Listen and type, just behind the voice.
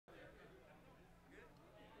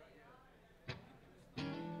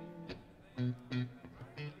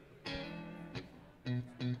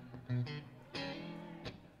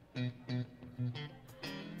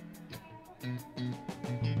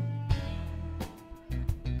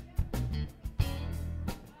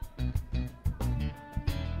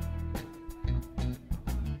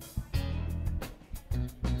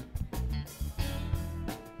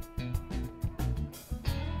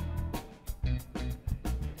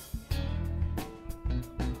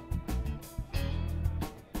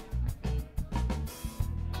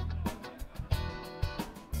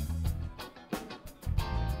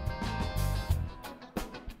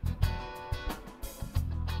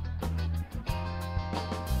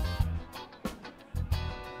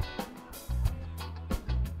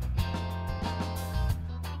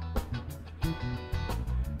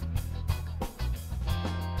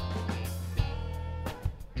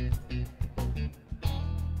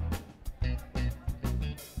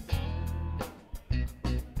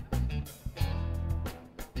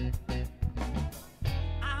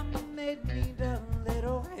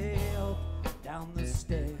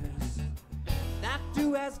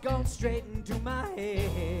has gone straight into my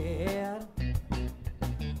head.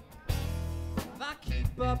 If I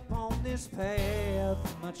keep up on this path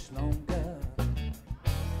much longer,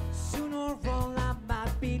 sooner or all I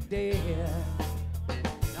might be dead.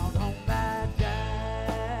 Now don't buy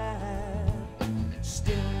that,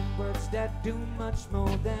 stealing words that do much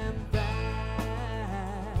more than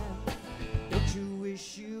that. Don't you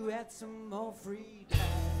wish you had some more free time?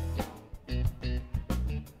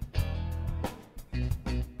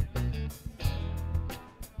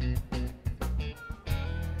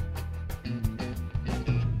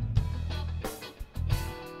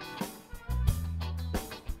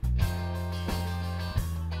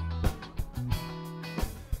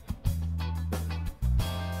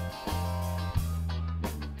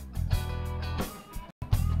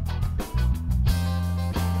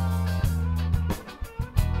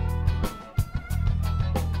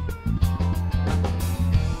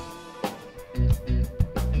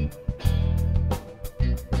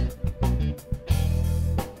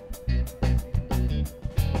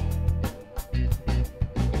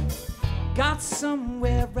 Got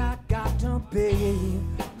somewhere I got to be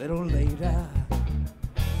a little later.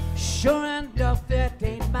 Sure enough, that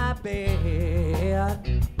ain't my bed.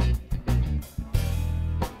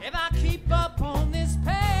 If I keep up on this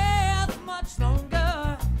path much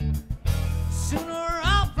longer, sooner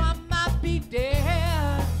off I might be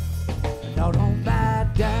dead. No, don't buy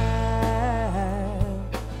that,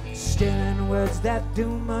 stealing words that do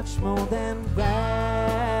much more than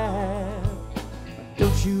rap.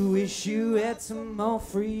 Don't you wish you had some more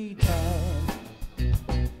free time?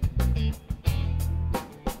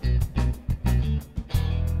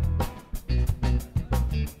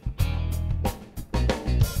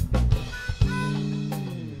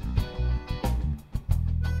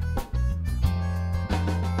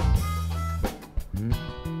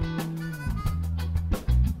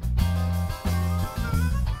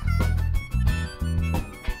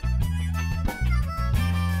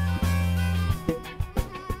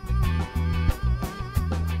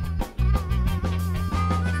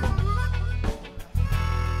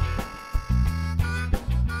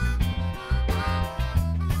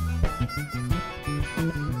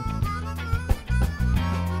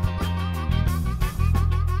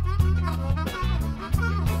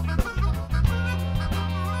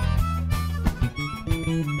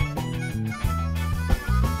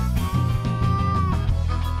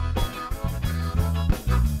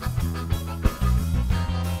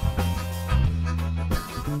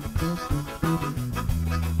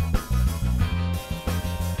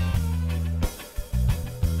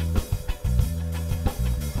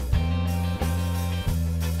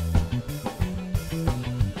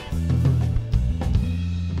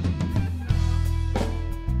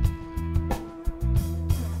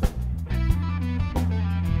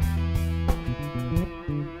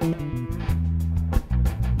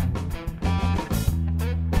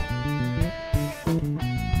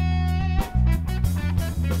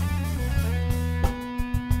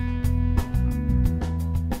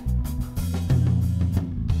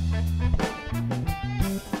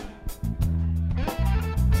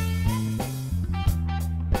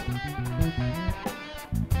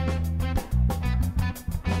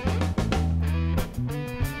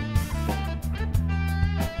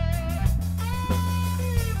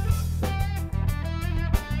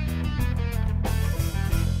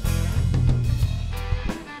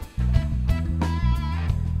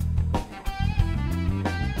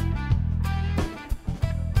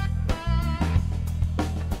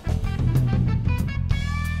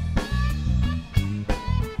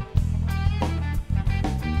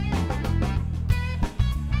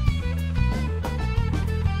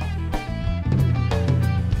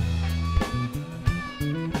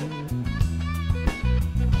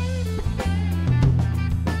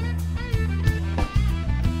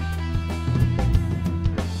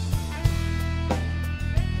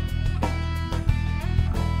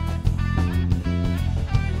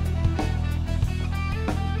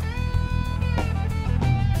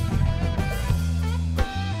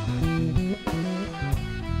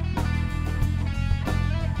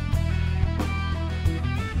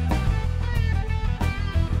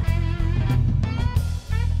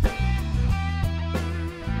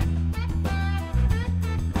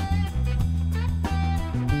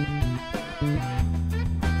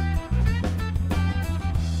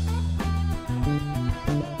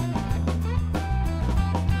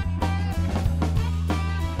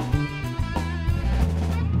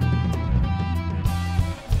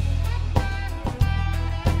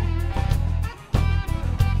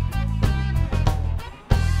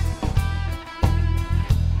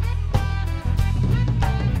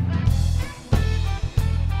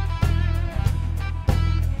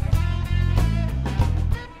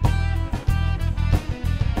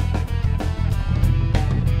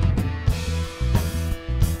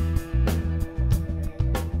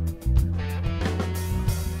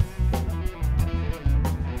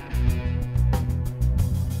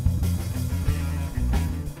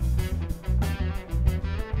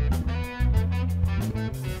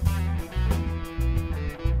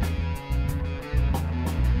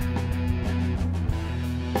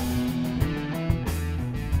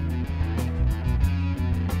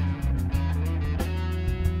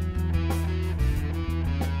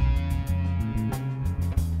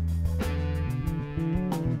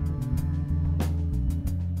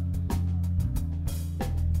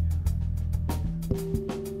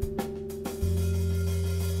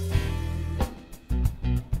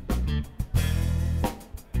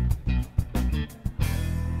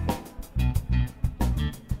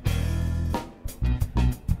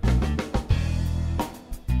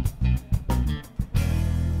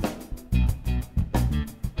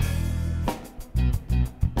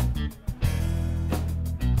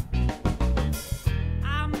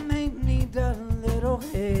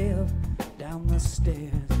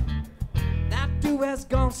 Has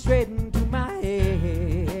gone straight into my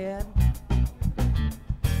head.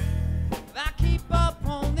 If I keep up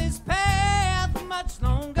on this path much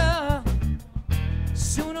longer,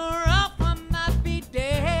 sooner off I might be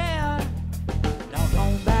dead. Now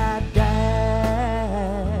don't bad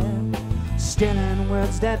dad, stealing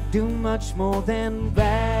words that do much more than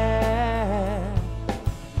bad.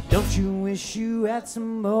 Don't you wish you had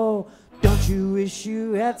some more? Don't you wish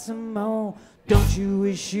you had some more? Don't you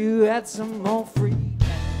wish you had some more free time?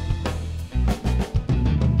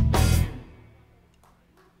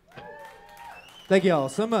 Thank y'all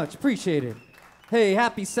so much. Appreciate it. Hey,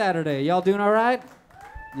 happy Saturday. Y'all doing all right?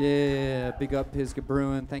 Yeah, big up Pisgah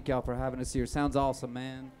Brewing. Thank y'all for having us here. Sounds awesome,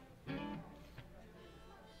 man.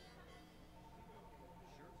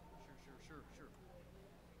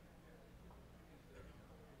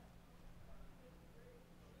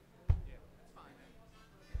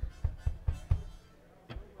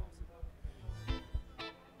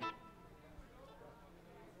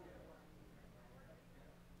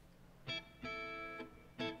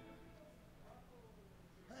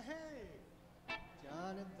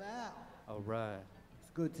 All right. It's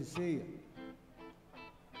good to see you.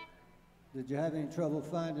 Did you have any trouble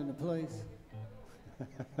finding a place?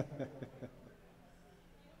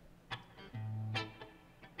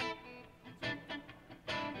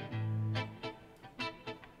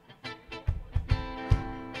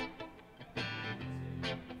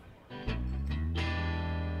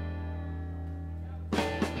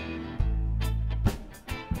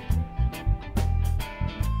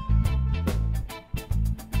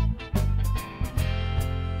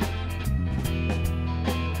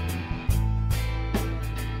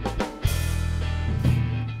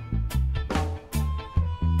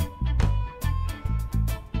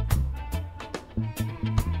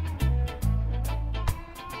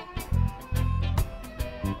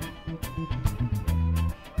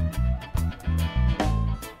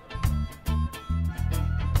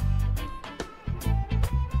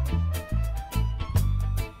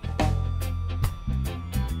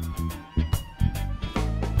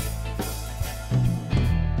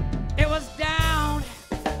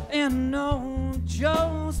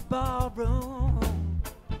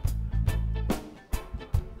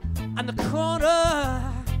 On the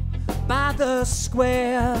corner by the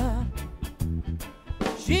square,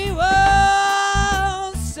 she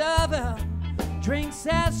was serving drinks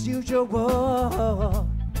as usual,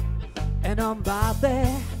 and by the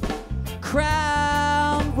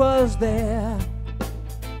crowd was there.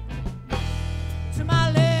 To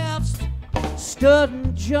my left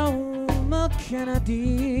stood Joe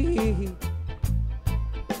McKennedy.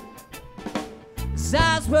 His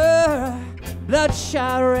eyes were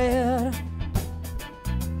bloodshot red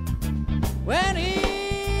when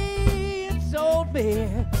he told me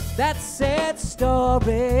that sad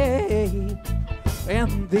story,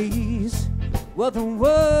 and these were the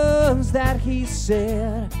words that he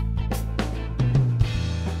said.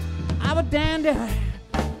 I was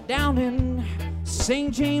down in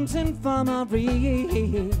St. James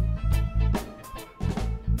Infirmary.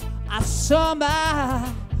 I saw my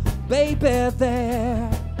baby there.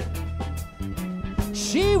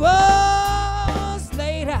 She was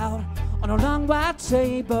laid out on a long white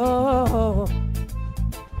table,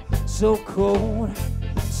 so cold,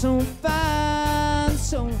 so fine,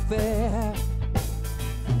 so fair.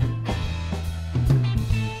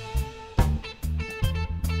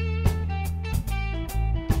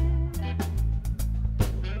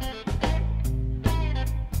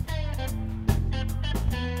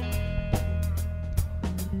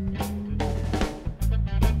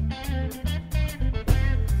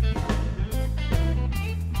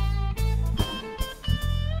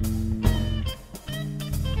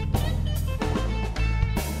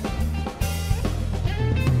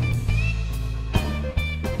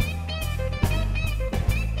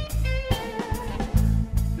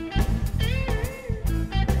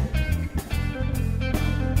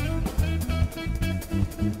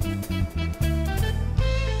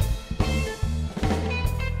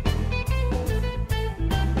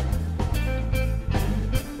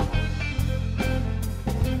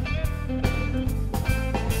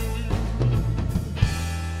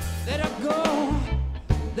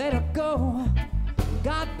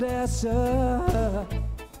 bless her,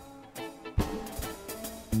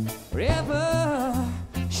 wherever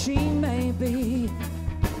she may be.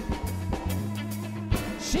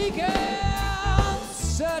 She can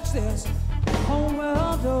search this whole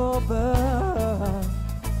world over,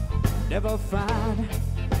 never find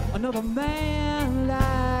another man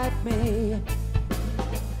like me.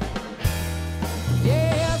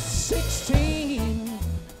 Yeah, 16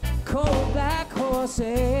 cold black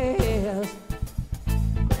horses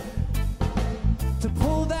to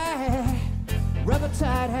pull that rubber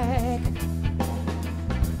tight hack.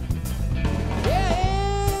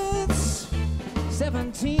 Yeah, it's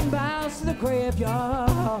 17 miles to the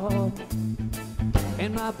graveyard,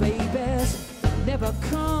 and my babies never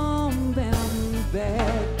come them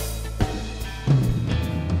back.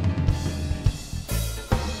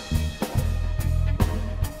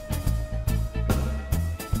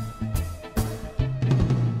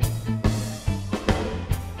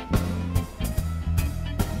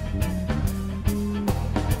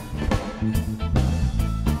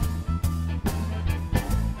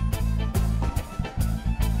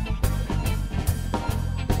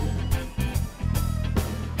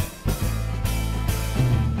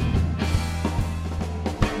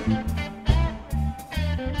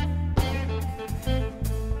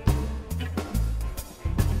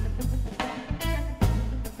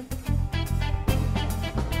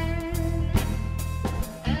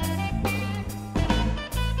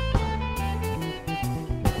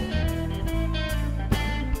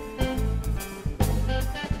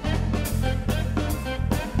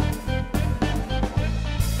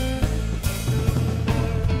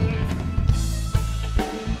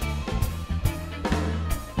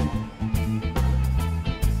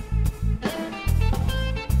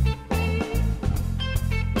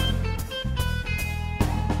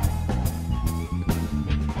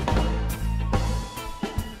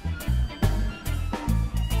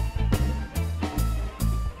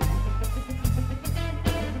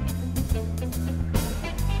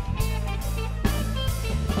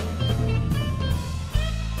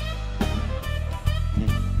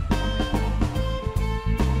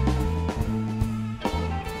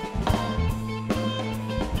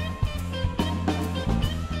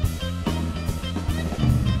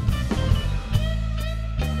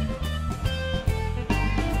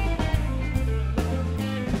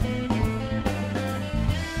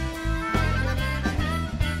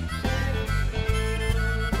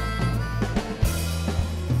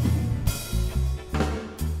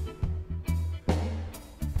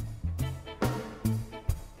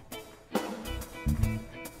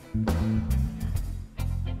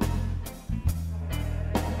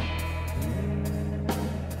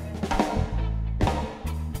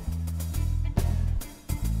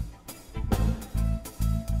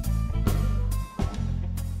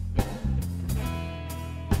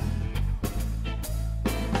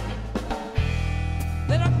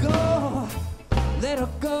 Let her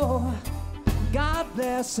go, God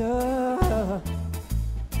bless her,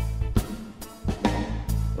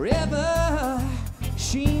 wherever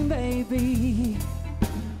she may be.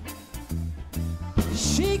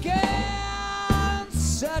 She can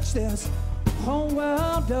search this whole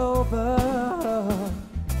world over,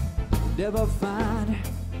 never find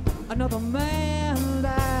another man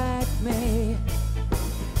like me.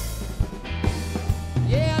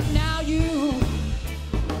 Yeah, now you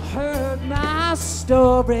heard my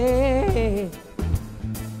story.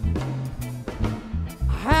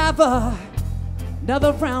 Have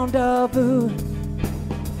another round of boo.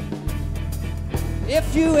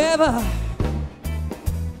 If you ever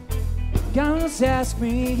gonna ask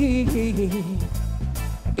me,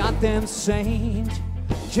 got them St.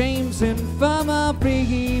 James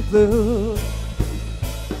Infirmary blue.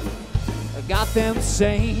 Got them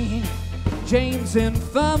St. James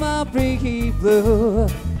Infirmary blue.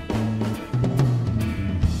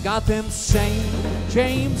 Got them St.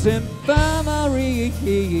 James Infirmary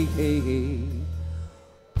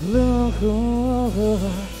blue.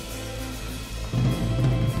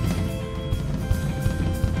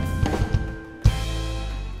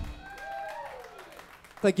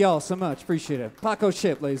 Thank y'all so much. Appreciate it. Paco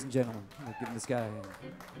Shipp, ladies and gentlemen. We're giving this guy a hand.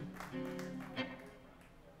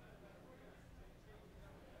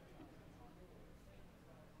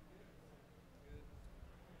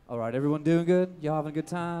 All right, everyone doing good? Y'all having a good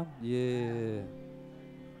time? Yeah.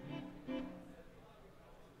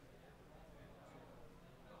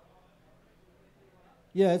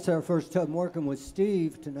 Yeah, it's our first time working with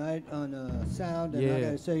Steve tonight on sound, and I Yeah.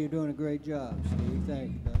 gotta say you're doing a great job, Steve.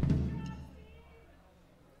 Thank you, buddy.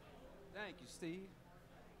 Thank you, Steve.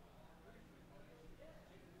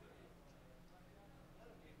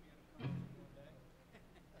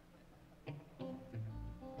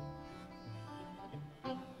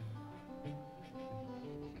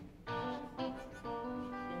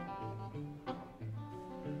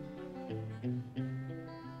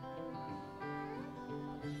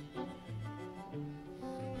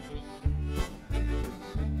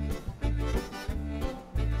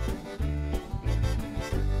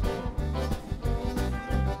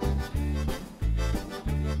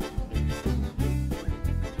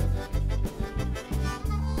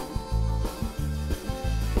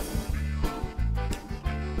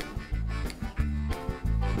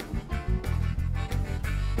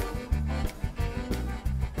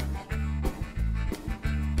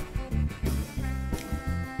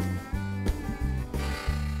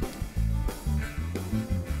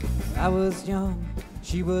 I was young,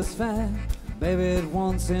 she was fine. Maybe it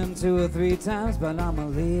once and 2 or 3 times, but I'ma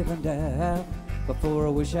live and die before I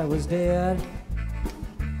wish I was dead.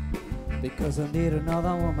 Because I need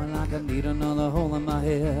another woman like I need another hole in my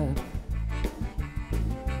head.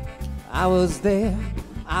 I was there,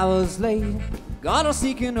 I was late, got her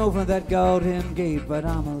seeking over that golden gate, but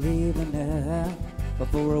I'm leaving there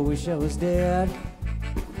before I wish I was dead.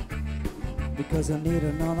 Because I need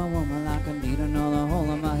another woman like I need another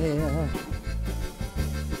hole in my head.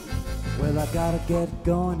 Well, I gotta get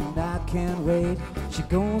going and I can't wait. She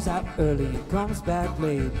goes out early and comes back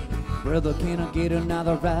late. Brother, can I get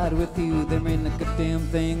another ride with you? There ain't a goddamn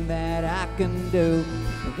thing that I can do.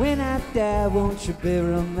 When I die, won't you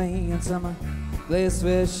bury me in some place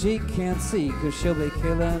where she can't see? 'Cause she'll be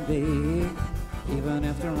killing me even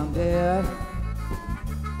after I'm dead.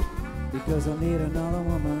 Because I need another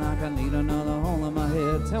woman like I need another hole in my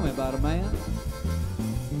head. Tell me about it, man.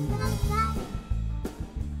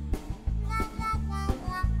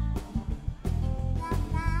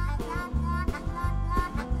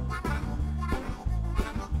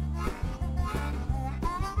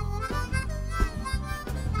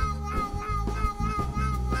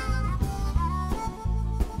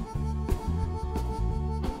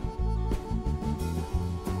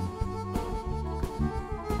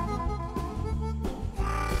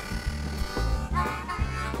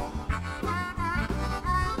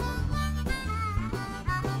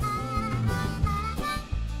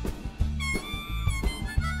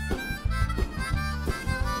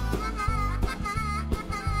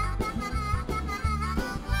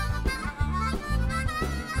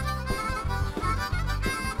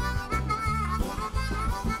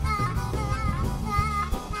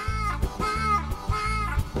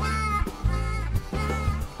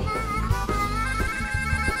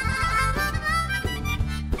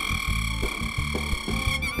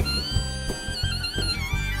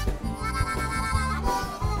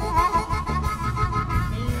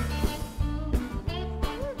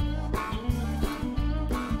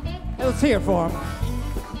 Let's hear it for him.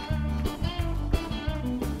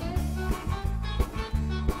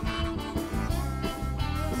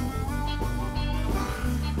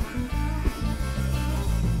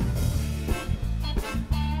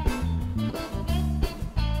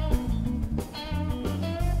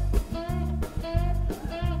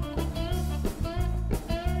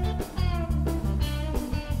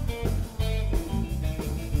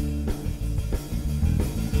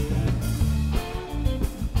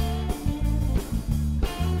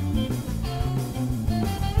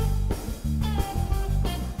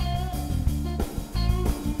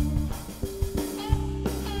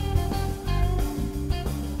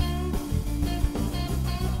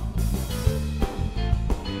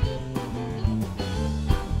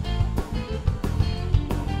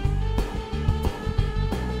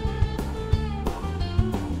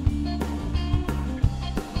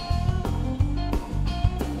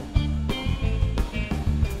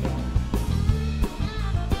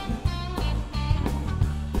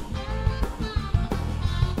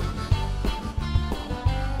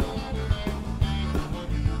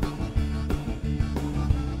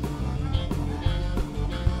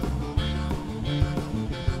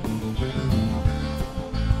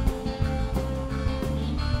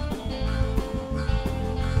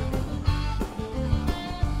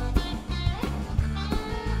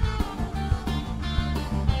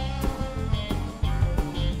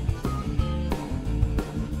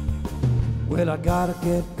 Well, I gotta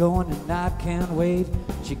get going and I can't wait.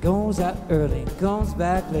 She goes out early and comes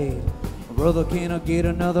back late. Brother, can I get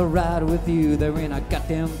another ride with you? There ain't a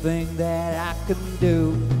goddamn thing that I can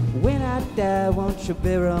do. When I die, won't you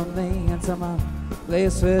bury me in some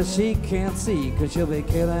place where she can't see? 'Cause she'll be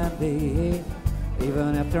killing me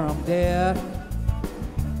even after I'm dead.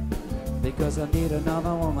 Because I need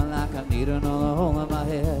another woman like I need another hole in my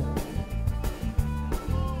head.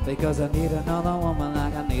 Because I need another woman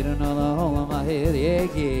like I need another hole in my head. Yeah,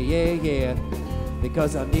 yeah, yeah, yeah.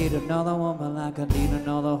 Because I need another woman like I need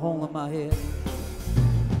another hole in my head.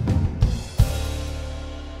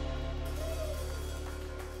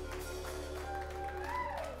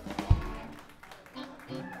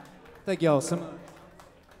 Thank y'all so much.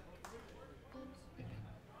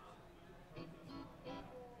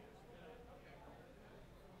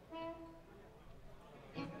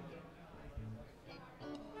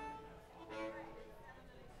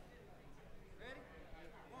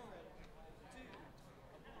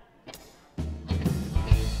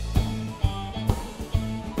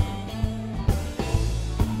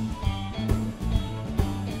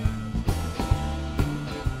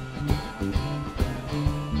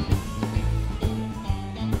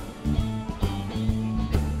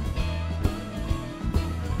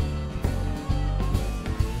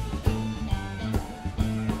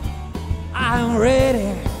 I'm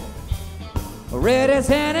ready, ready as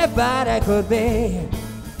anybody could be.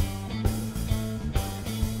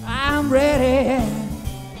 I'm ready,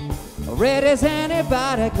 ready as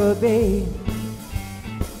anybody could be.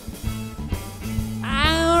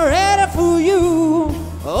 I'm ready for you,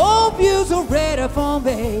 hope you're so ready for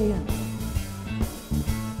me.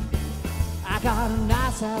 I got a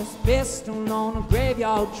nice house pistol on a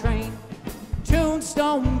graveyard train,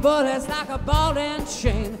 tombstone bullets like a ball and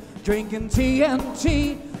chain, drinking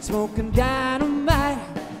TNT, smoking dynamite.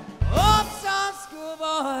 Up some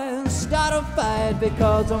schoolboy and start a fight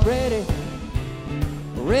because I'm ready,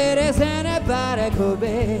 ready as anybody could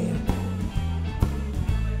be.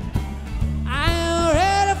 I'm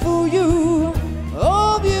ready for you,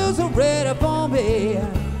 hope you're so ready for me.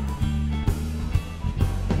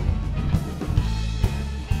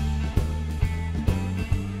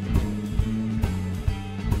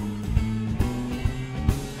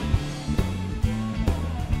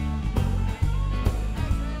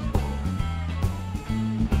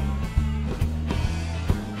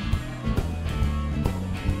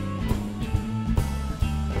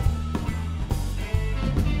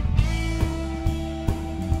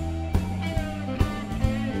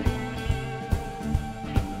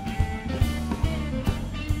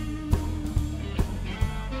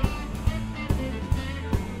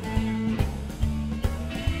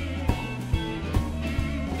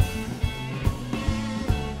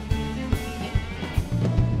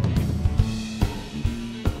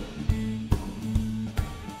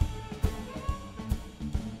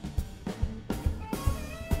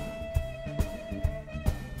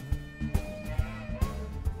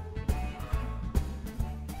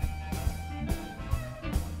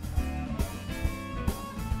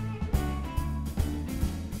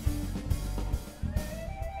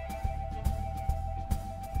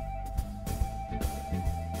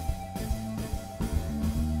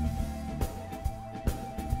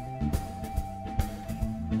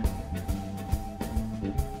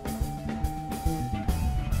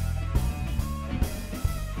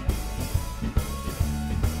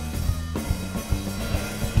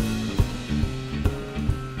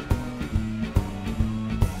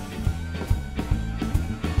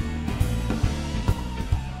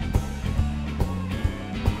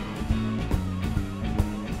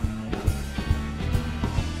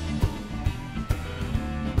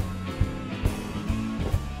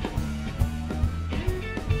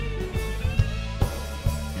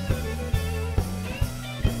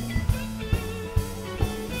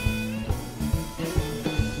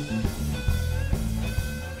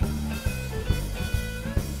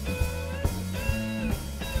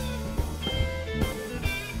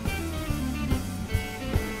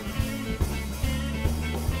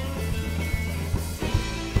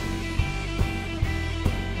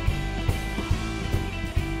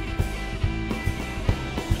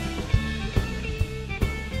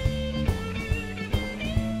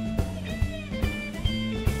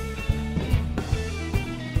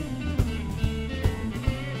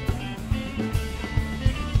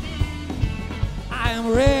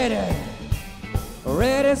 Ready,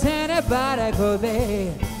 ready as anybody could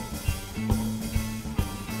be.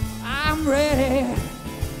 I'm ready,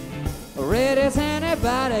 ready as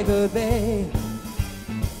anybody could be.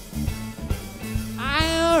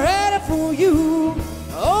 I'm ready for you,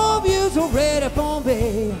 hope you're so ready for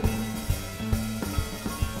me.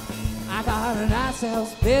 I got a nice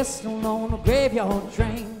house pistol on a graveyard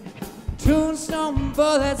train, tombstone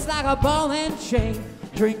bullets like a ball and chain,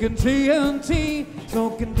 drinking TNT,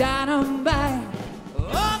 smoking dynamite.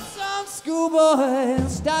 Up some schoolboy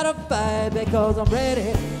and start a fight because I'm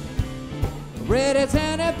ready, ready as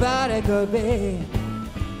anybody could be.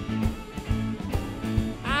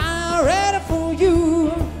 I'm ready for you,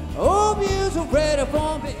 hope you're so ready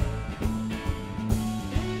for me.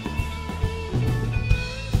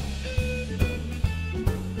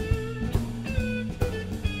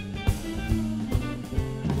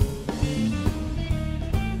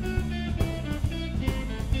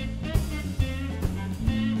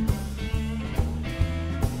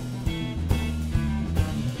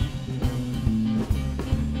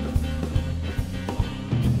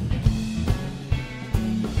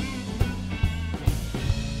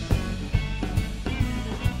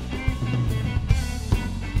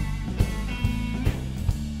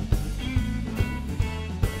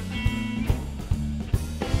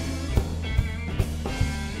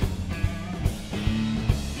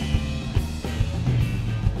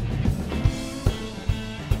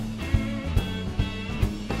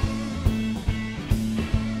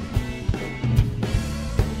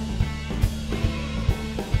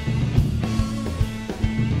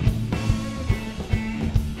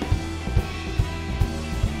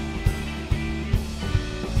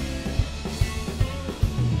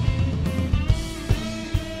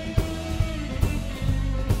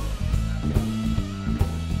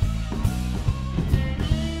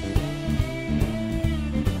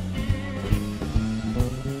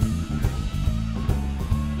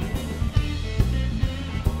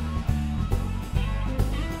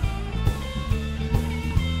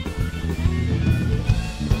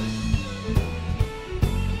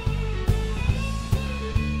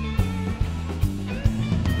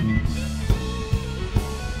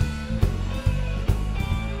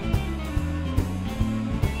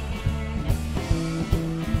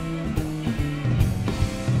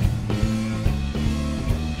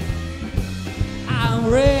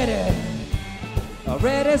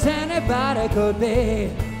 ready as anybody could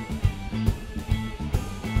be.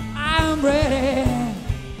 I'm ready,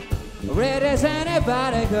 ready as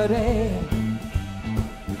anybody could be.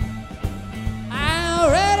 I'm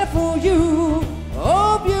ready for you,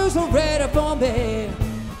 hope you're so ready for me.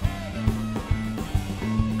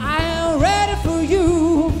 I'm ready for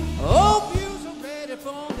you, hope you're so ready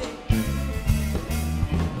for me.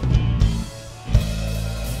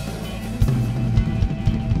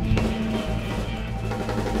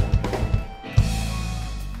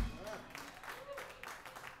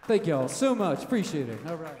 Thank y'all so much. Appreciate it.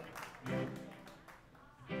 All right.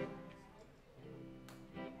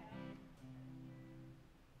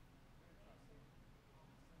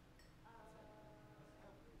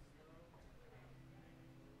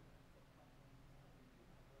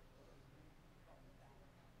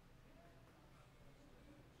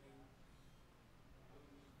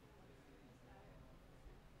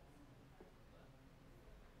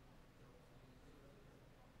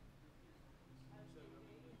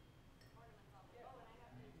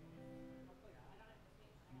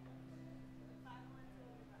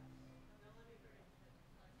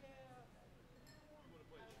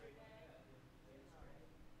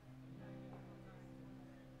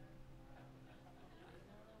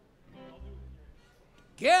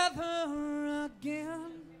 Together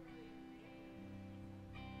again,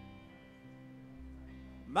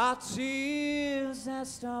 my tears have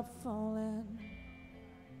stopped falling.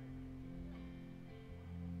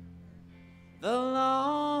 The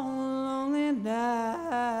long, lonely night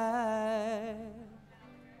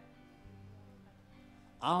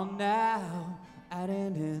are now at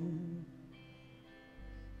an end.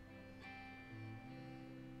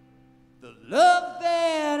 The love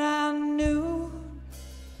that I knew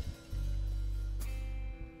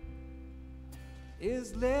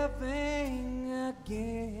is living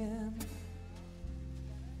again,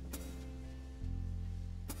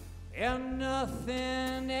 and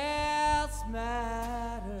nothing else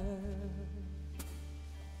matters.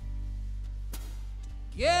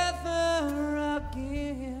 Together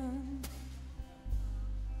again.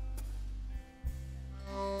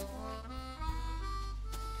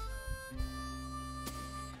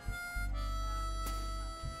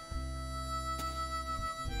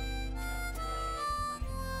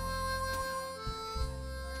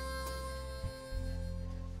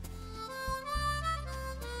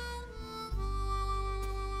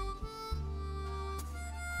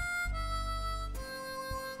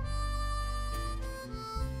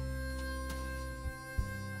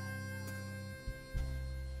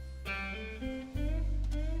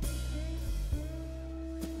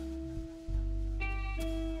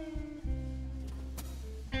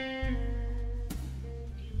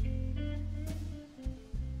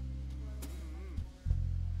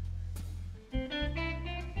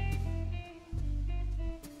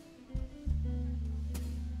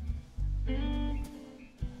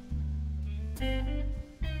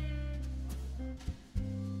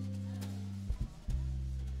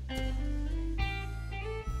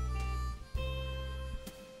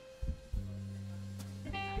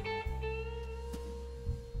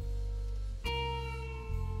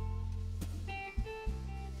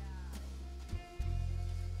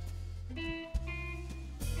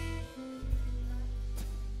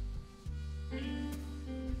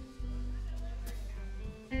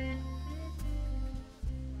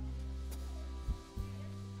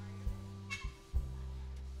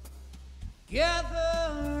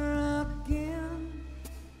 Together again,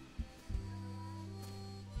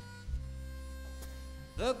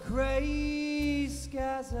 the gray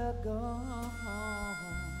skies are gone.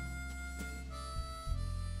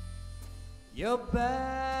 You're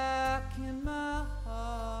back in my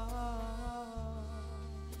heart.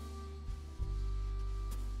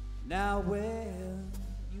 Now where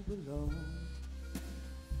you belong.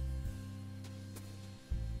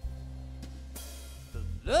 The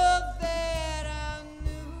love that I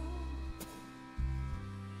knew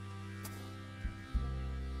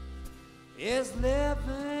is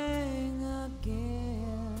living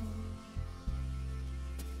again,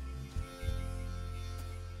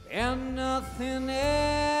 and nothing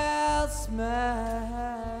else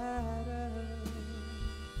matters.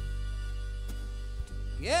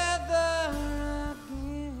 Together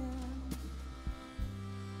again,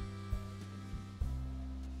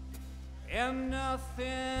 and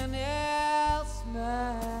nothing else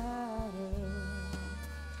matters.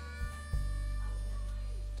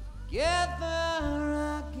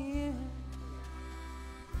 Together again.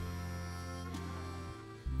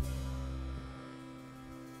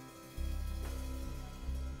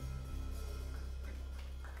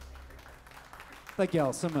 Thank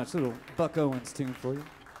y'all so much. Little Buck Owens tune for you.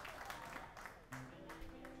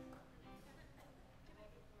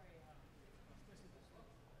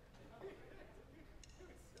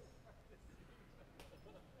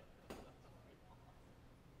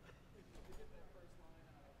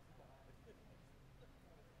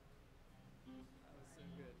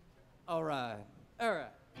 All right. All right.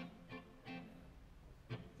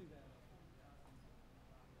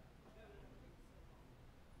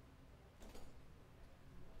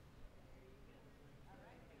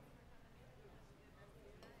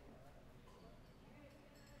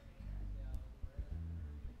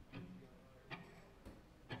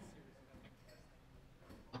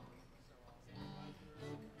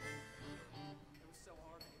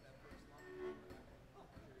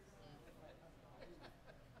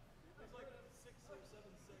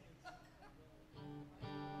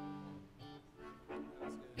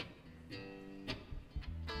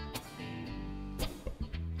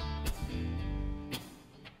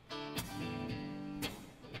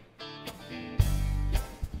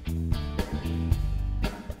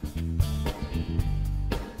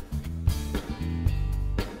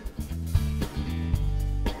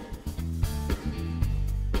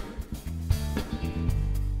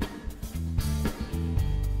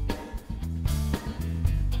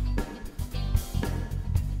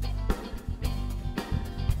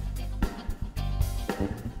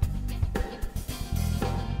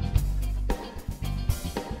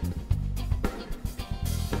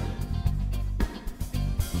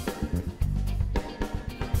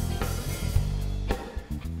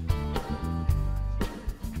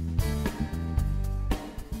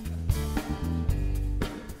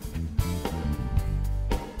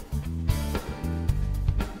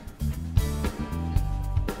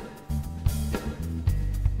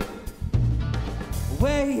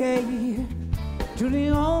 Way to the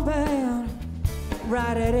old band,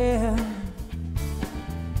 right at it.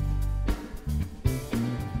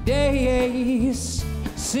 Days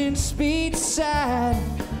since beachside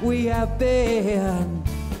we have been.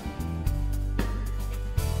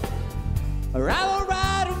 I will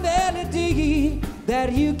write a melody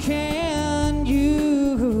that you can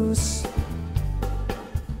use.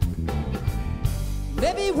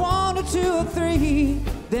 Maybe one or two or three,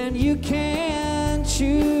 then you can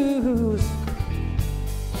choose.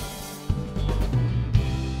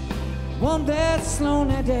 One that's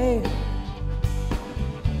lonely day,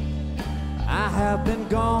 I have been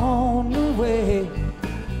gone away.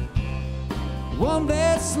 One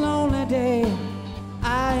that's lonely day,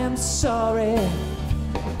 I am sorry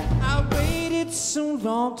I waited so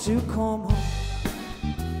long to come home.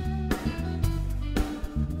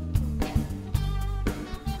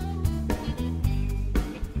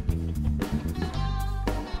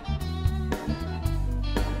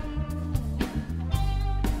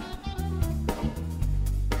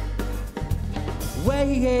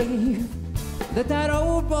 Wave, let that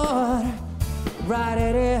old boy ride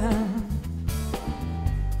it in.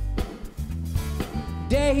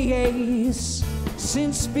 Days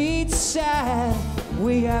since beachside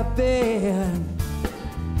we have been.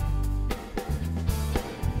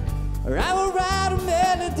 I will write a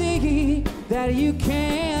melody that you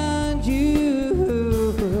can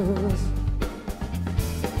use.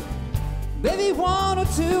 Maybe one or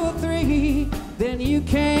two or three, then you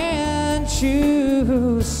can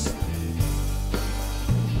choose.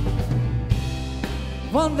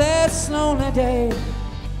 One that's lonely day,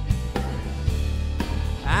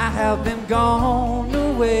 I have been gone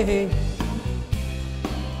away.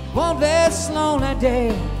 One that's lonely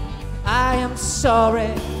day, I am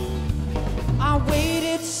sorry I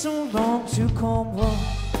waited so long to come home.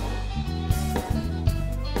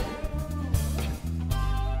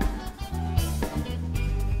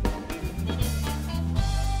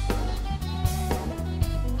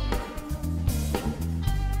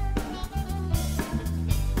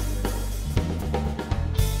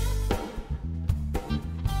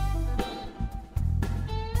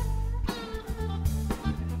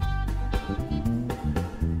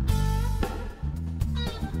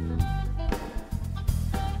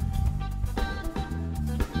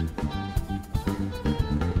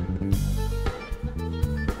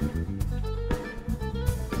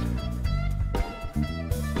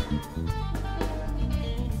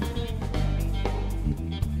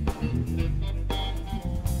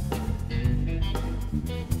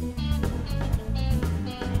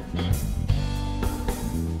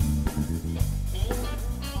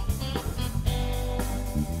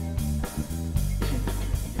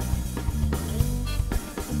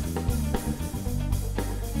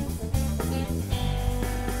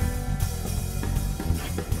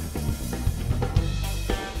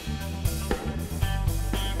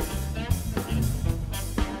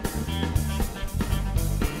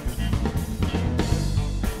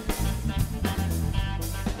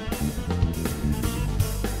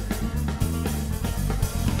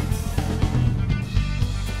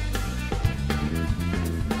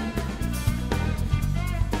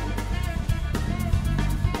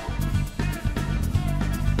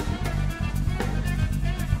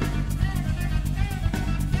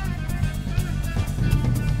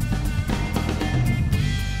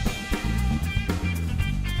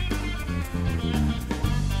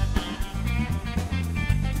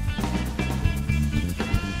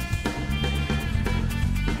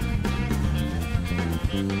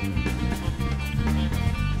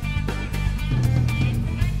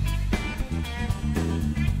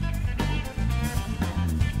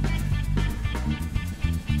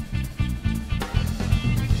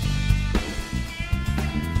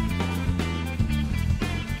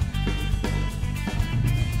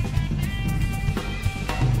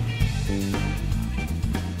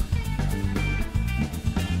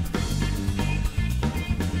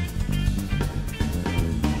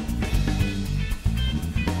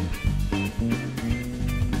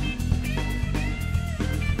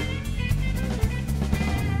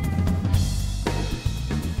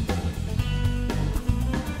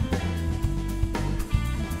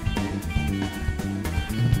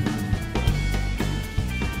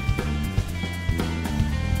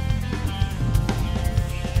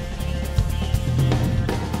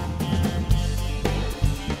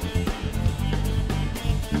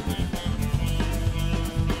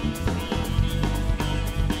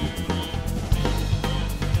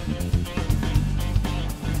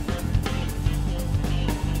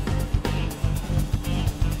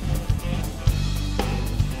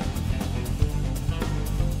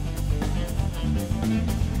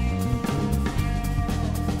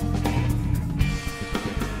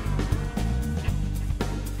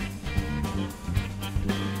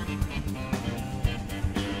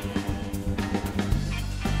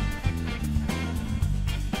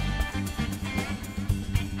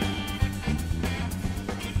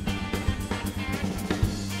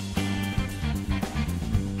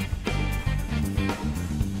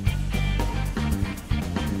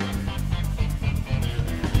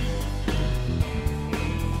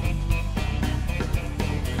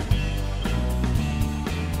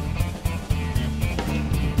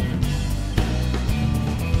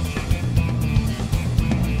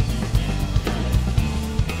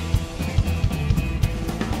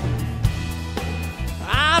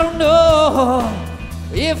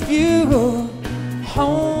 If you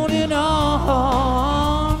holding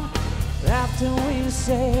on after we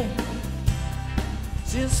said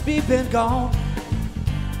since we've been gone,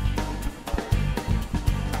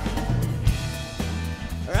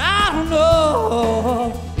 I don't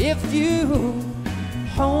know if you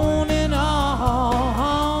holding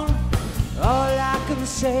on. All I can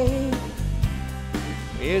say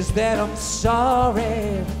is that I'm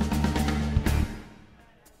sorry.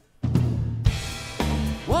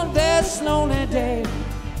 One this lonely day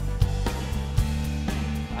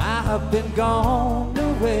I have been gone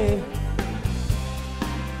away.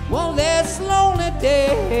 One this lonely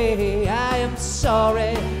day I am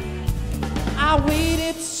sorry I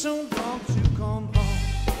waited so long to come home.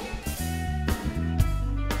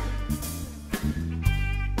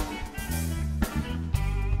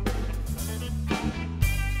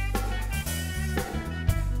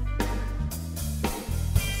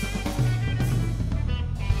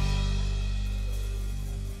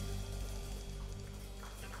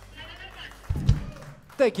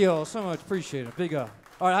 Thank you all so much. Appreciate it. Big up.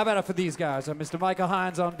 All right, how about it for these guys? Mr. Michael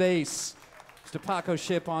Hynes on bass, Mr. Paco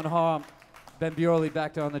Shipp on harp, Ben Bjorlie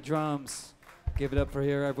back there on the drums. Give it up for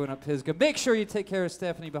here, everyone at Pisgah. Make sure you take care of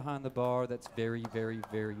Stephanie behind the bar. That's very, very,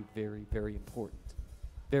 very, very, very important.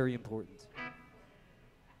 Very important.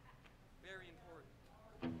 Very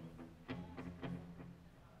important.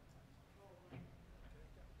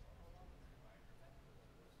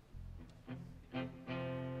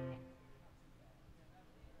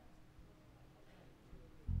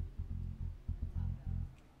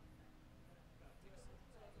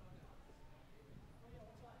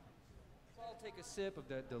 Take a sip of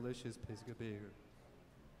that delicious Pisgah beer.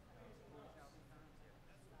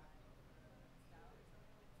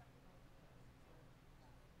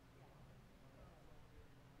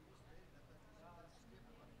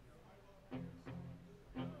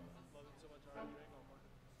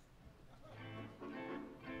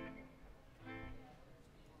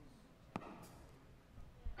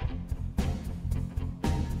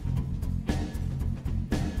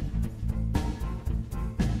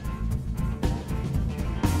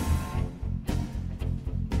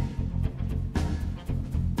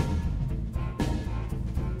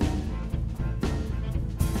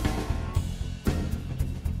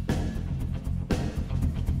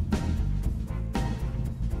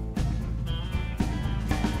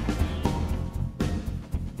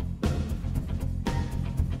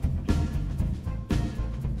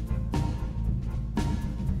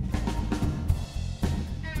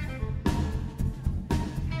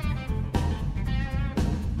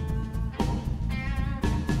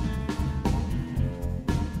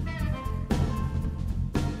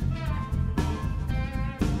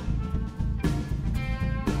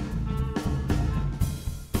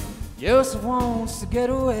 Just wants to get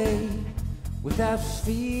away without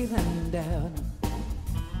feeling down.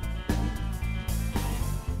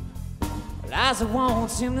 Liza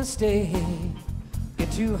wants him to stay,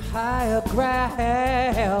 get to higher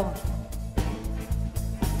ground.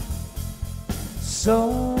 So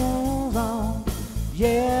long,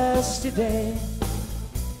 yeah, yesterday.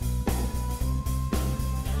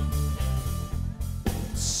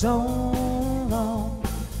 So long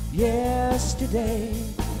yesterday.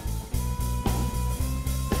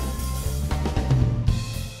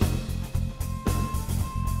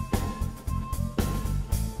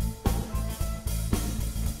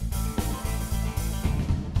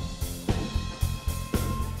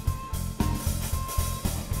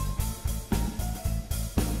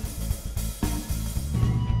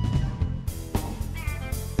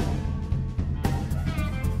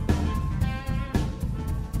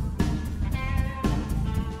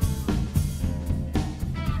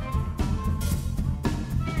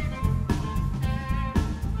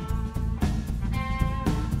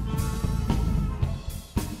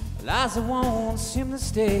 Liza wants him to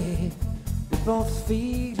stay with both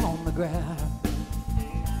feet on the ground.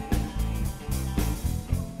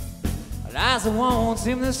 Liza wants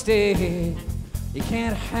him to stay, he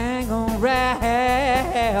can't hang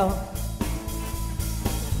around.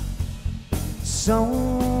 So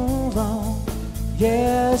long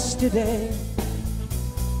yesterday.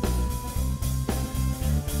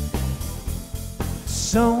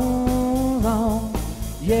 So long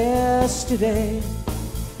yesterday.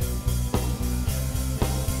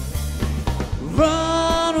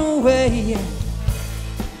 Run away,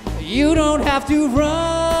 you don't have to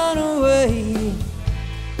run away.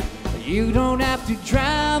 You don't have to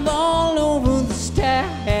drive all over the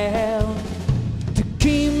town to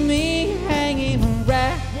keep me hanging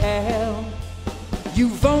around.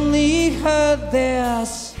 You've only heard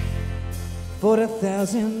this for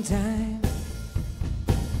 1,000 times.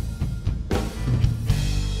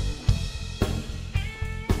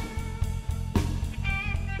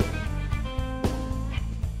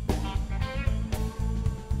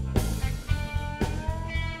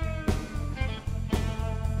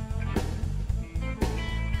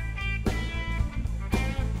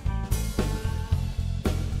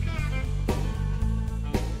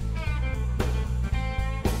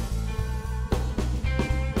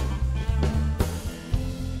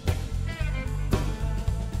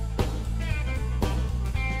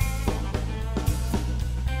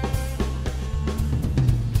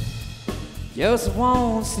 Just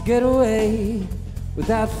wants to get away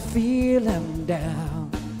without feeling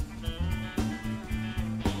down.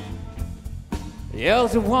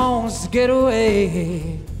 Just wants to get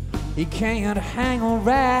away, he can't hang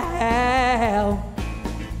around.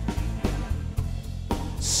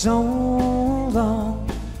 So long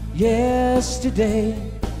yesterday.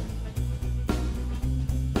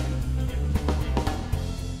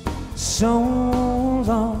 So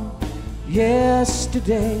long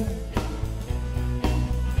yesterday.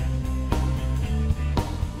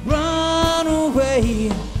 Run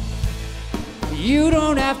away, you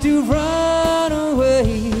don't have to run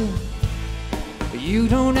away. You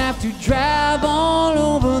don't have to drive all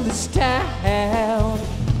over this town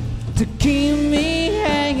to keep me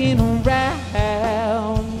hanging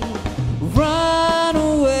around. Run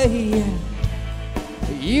away,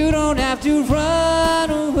 you don't have to run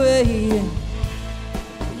away.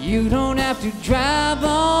 You don't have to drive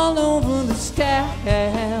all over this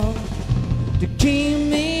town to keep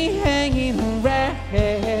me hanging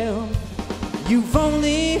around. You've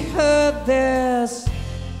only heard this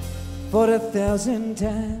for 1,000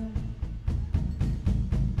 times.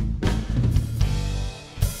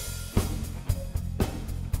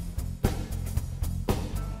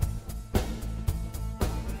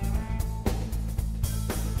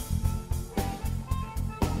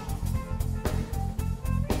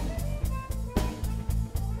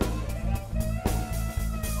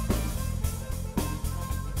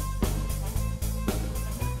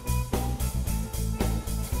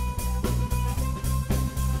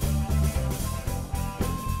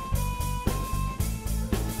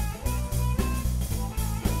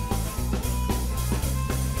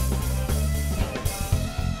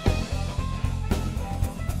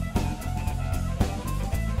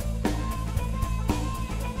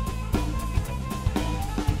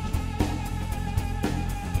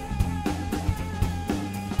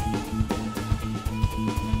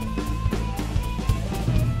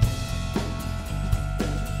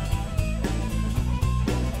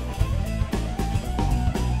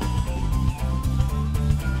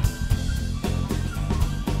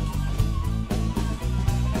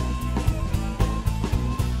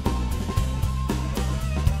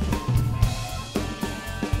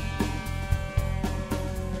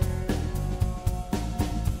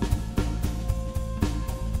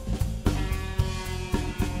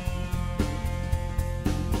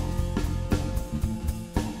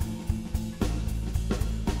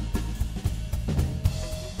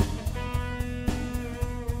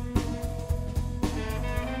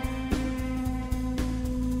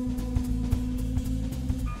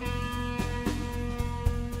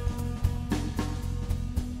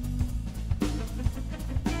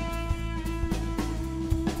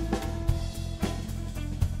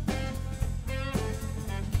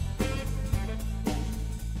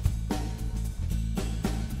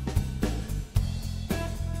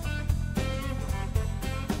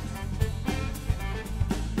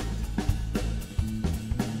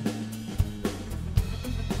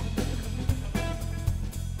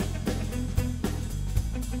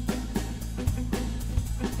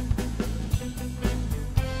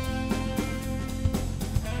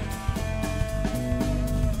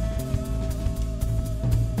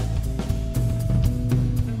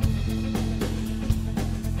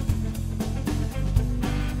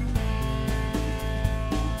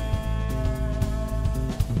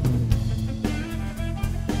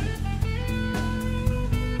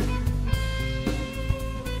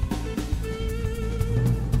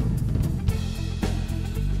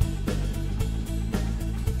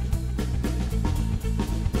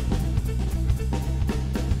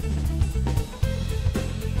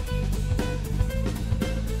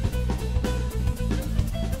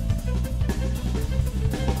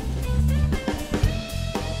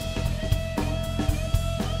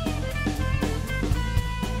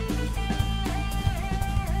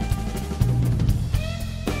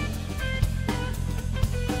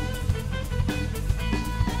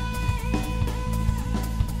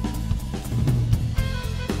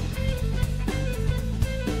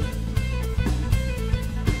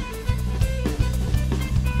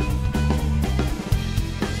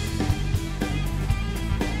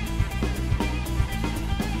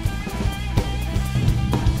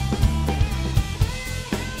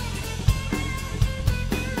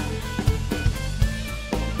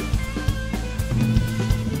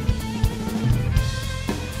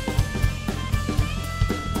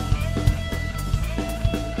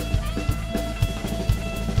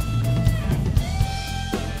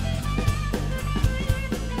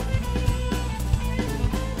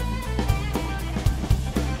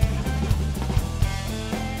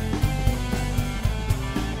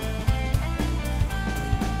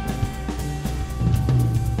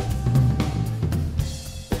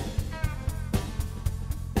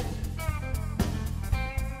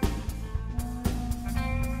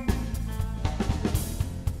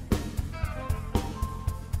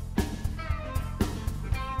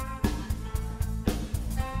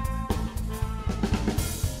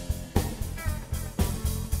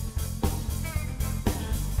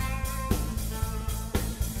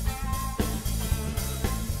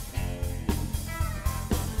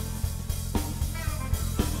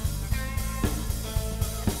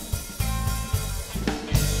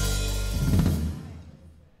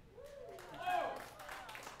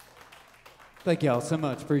 Thank y'all so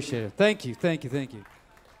much. Appreciate it. Thank you, thank you, thank you.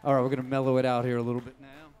 All right, we're going to mellow it out here a little bit now.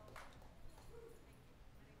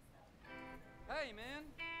 Hey, man.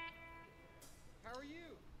 How are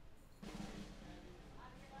you?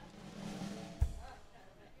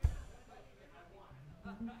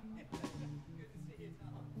 Good to see you,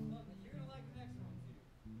 Tom. You're going to like the next one, too.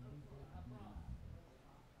 I promise.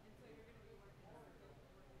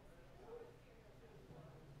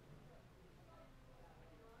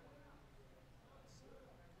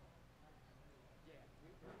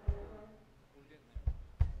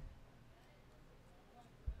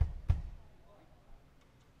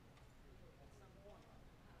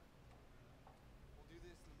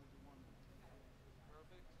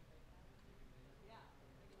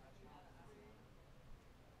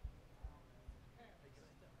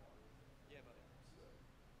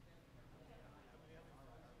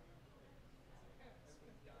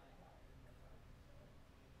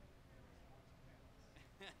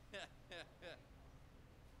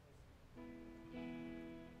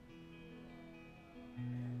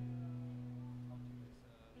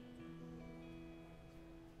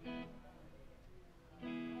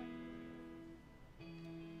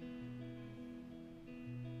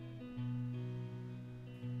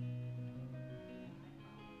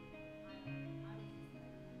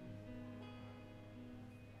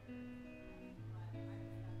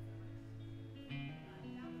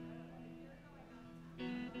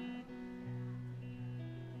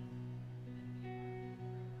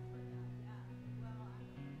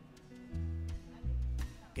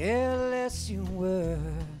 Careless you were,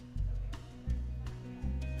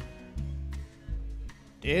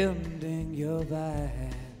 dimmed your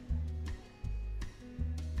vibe.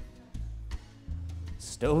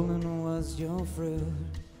 Stolen was your fruit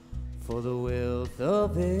for the wealth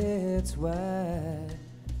of its wine.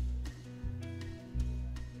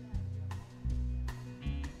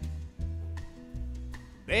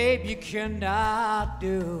 Babe, you cannot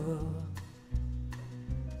do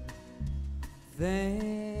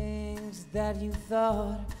things that you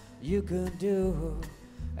thought you could do,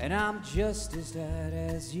 and I'm just as tired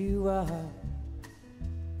as you are. I'm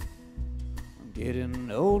getting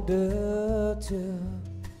older too.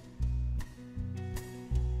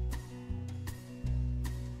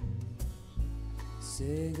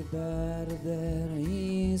 Say goodbye to that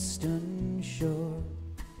eastern shore.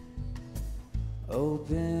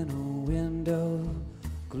 Open a window,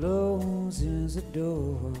 closes a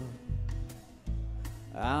door.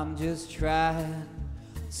 I'm just trying to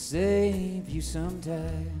save you some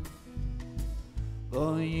time.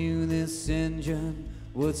 For you this engine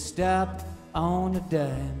would stop on a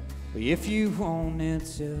dime if you wanted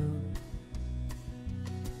to.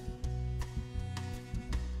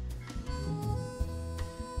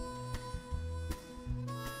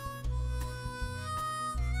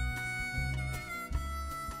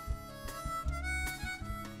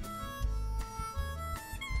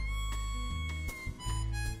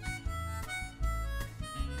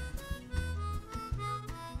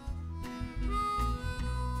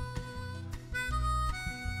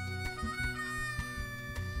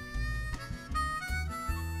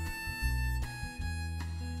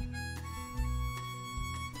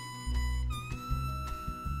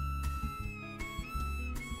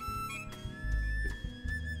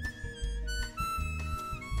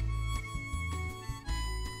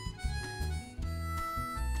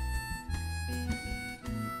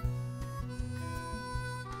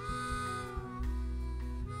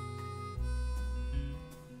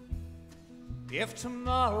 If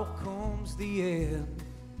tomorrow comes the end,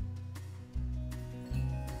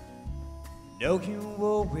 know you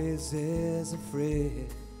always is a friend.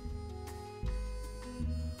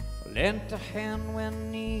 Lent a hand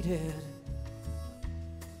when needed,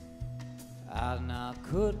 I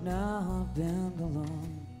could not bend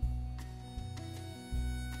alone.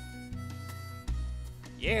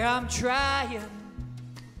 Yeah, I'm trying.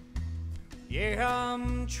 Yeah,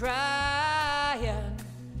 I'm trying.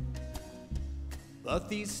 But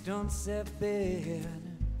these stunts have been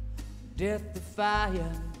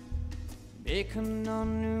death-defying, making a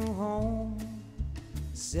new home,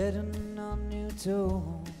 setting a new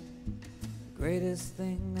tone. The greatest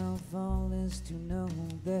thing of all is to know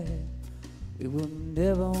that we will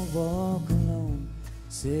never walk alone.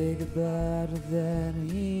 Say goodbye to that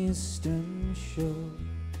eastern shore.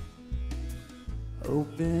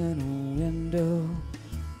 Open a window,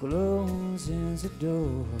 closes a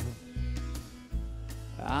door.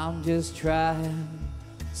 I'm just trying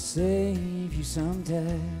to save you some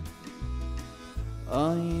time.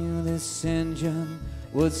 On you this engine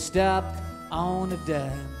would stop on a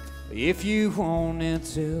dime if you wanted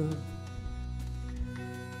to.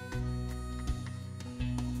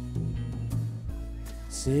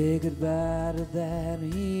 Say goodbye to that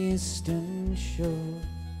eastern shore.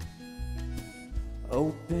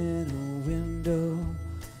 Open a window,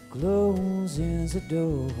 closes a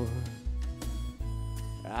door.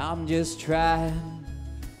 I'm just trying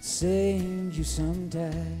to save you some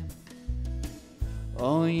time.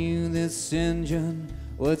 Oh, you, this engine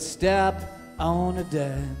would stop on a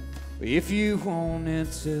dime if you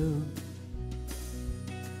wanted to.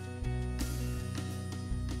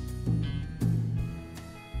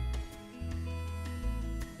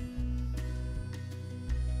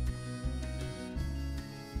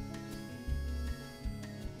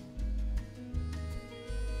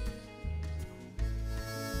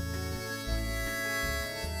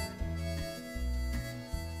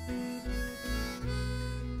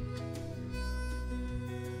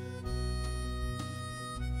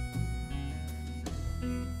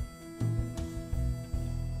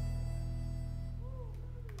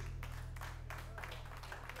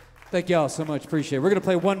 Thank y'all so much. Appreciate it. We're going to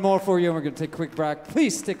play one more for you, and we're going to take a quick break.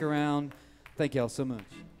 Please stick around. Thank y'all so much.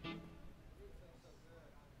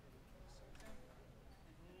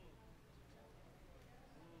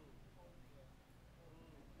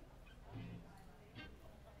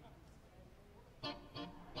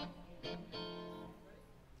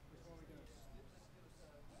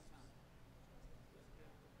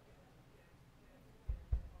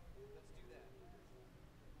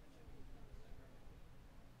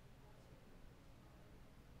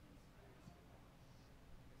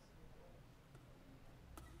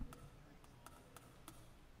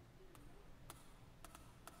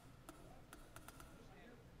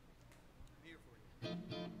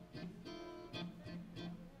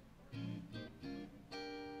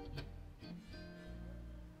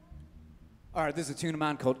 All right, this is a tune of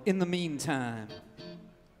mine called In the Meantime.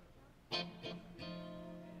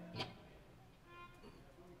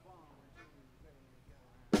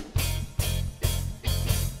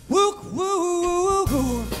 Woo, woo,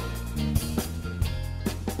 woo.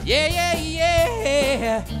 Yeah, yeah,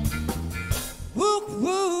 yeah. Woo,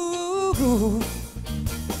 woo, woo.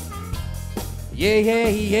 Yeah,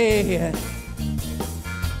 yeah, yeah.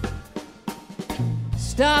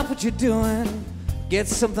 Stop what you're doing. Get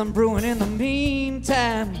something brewing in the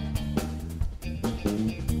meantime.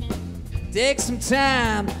 Take some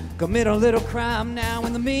time, commit a little crime now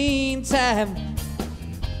in the meantime.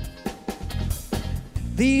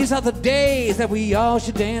 These are the days that we all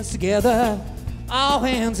should dance together, all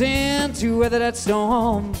hands into weather that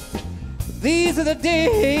storm. These are the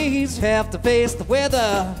days you have to face the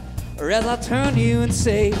weather, or as I turn to you and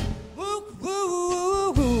say, woo,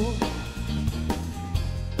 woo, woo.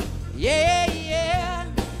 Yeah, yeah.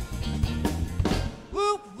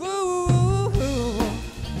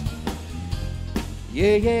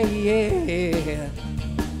 Yeah, yeah, yeah.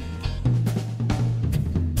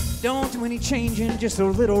 Don't do any changing, just a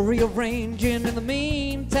little rearranging in the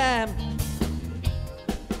meantime.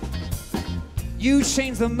 You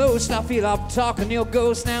change the most, I feel I'm talking to your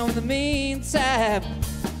ghost now in the meantime.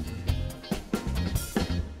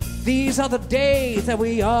 These are the days that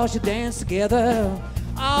we all should dance together,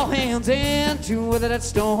 all hands into weather that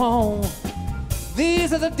storm.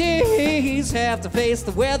 These are the days have to face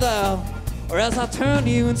the weather, or else I'll turn to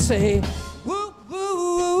you and say, woo, woo,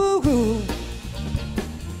 woo, woo.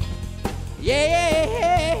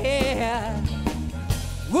 Yeah,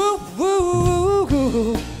 woo, woo,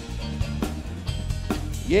 woo.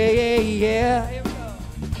 Yeah, yeah, yeah. Here we go.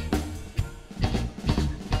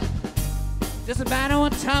 Doesn't matter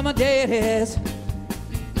what time of day it is,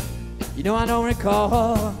 you know I don't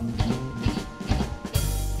recall.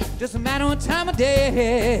 Doesn't matter what time of day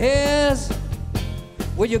it is,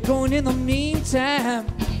 where you're going in the meantime.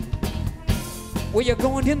 Where you're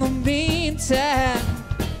going in the meantime.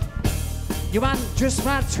 You might just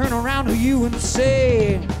turn around to you and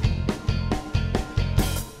say,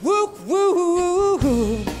 woo, woo,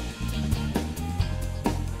 woo.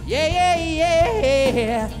 Yeah, yeah,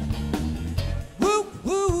 yeah. Woo,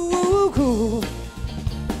 woo, woo.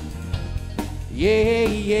 Yeah,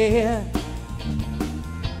 yeah.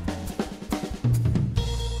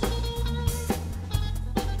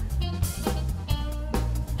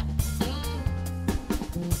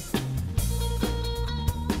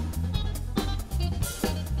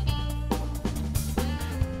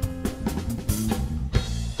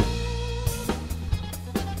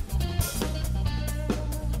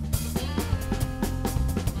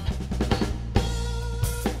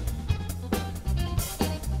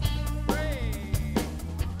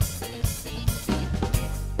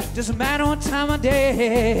 Doesn't matter what time of day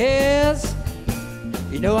it is,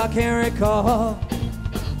 you know I can't recall.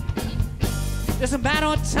 Doesn't matter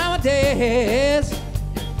what time of day it is,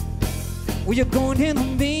 Where you going in the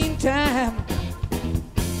meantime?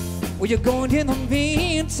 Where you going in the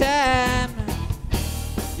meantime?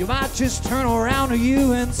 You might just turn around to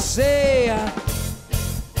you and say,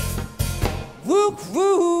 woo,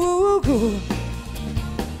 woo, woo.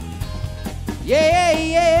 Yeah,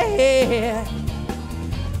 yeah.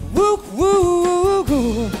 Woo, woo,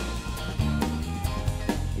 woo.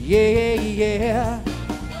 Yeah, yeah.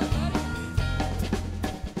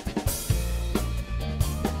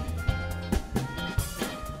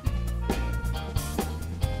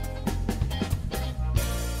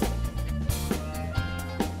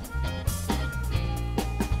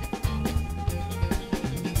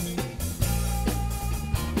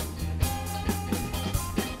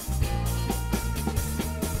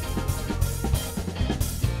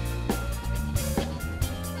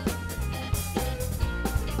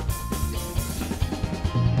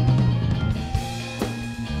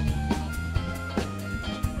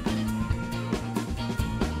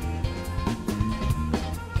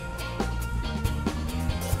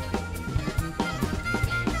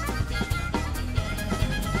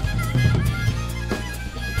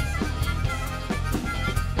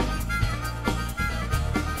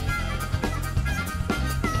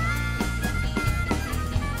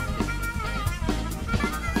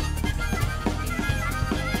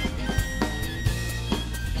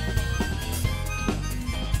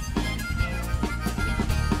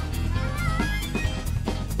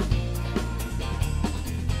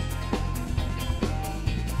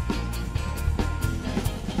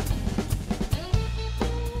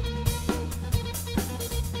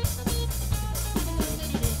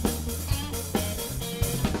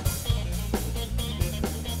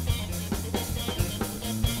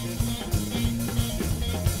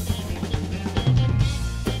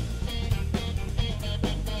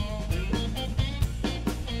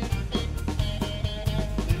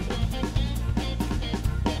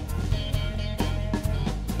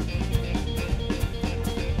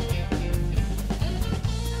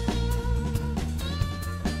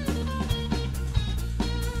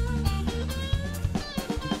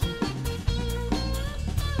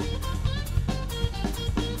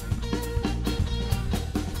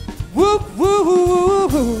 Whoop, woo,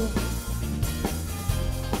 woo.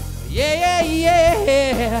 Yeah,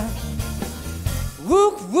 yeah.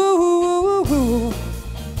 Whoop, woo, woo.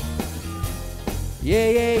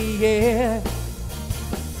 Yeah, yeah.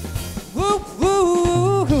 Whoop,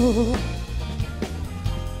 woo.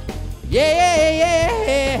 Yeah,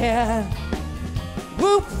 yeah.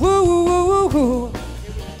 Whoop, woo.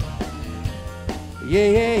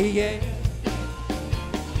 Yeah, yeah.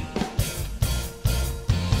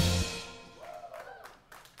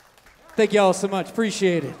 Thank y'all so much.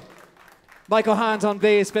 Appreciate it. Michael Hynes on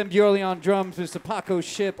bass, Ben Bjorlie on drums, Mr. Paco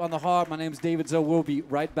Shipp on the harp. My name's David Zoll. We'll be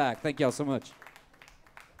right back. Thank y'all so much.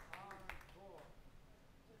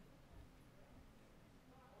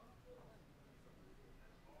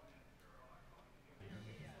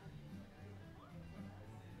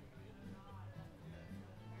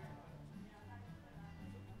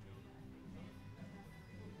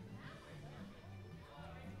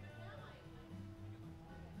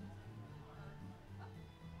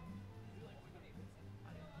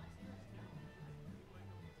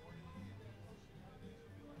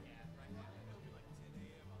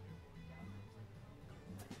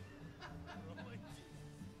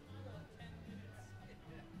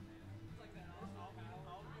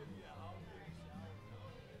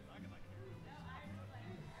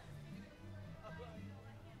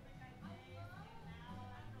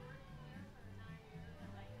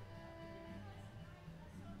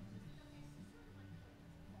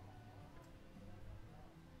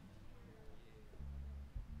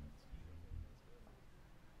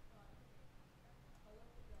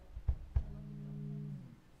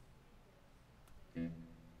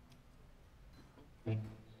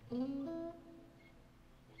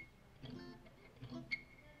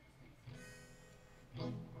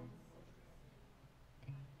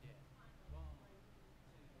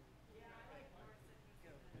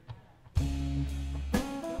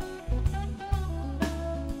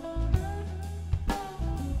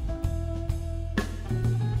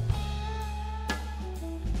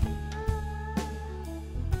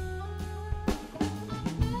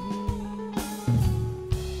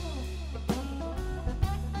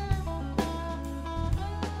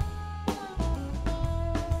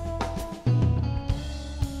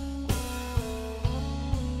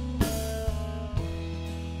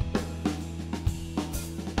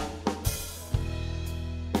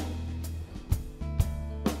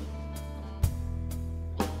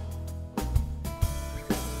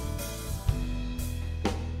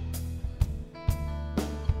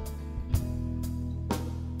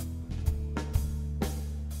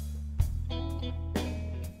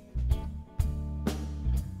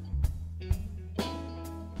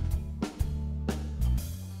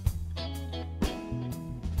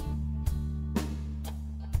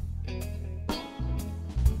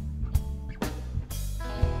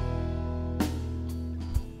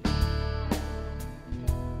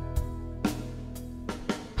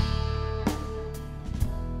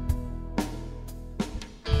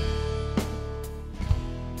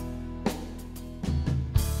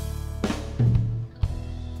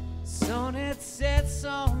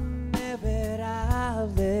 on every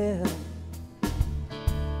island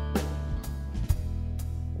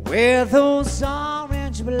where those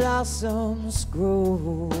orange blossoms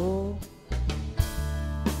grow.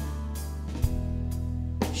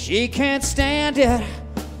 She can't stand it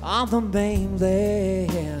on the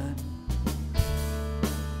mainland.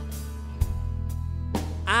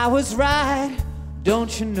 I was right,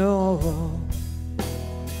 don't you know?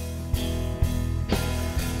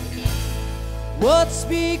 What's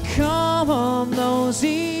become of those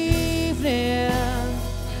evenings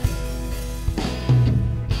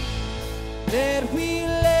that we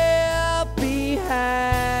left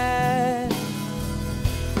behind?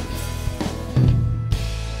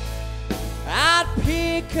 I'd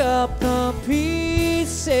pick up the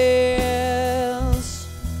pieces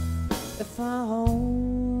if I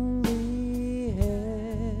only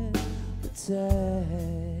had the time.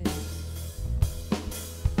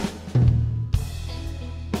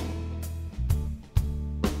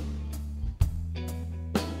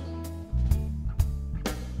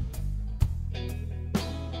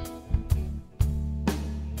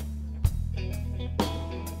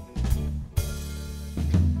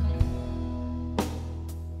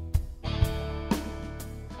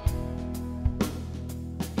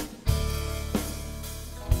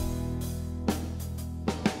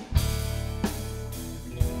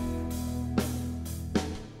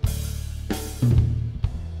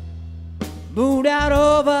 Moved out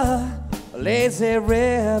over a lazy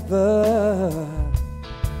river,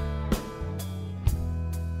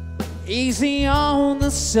 easy on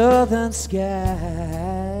the southern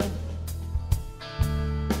sky.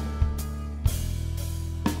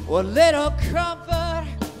 What little comfort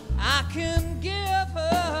I can give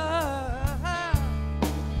her.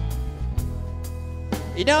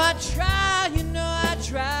 You know I try, you know I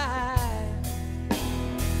try.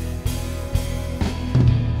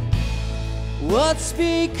 What's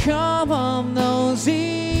become of those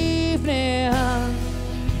evenings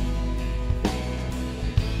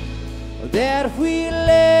that we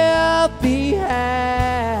left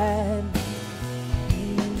behind?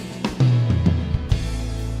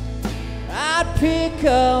 I'd pick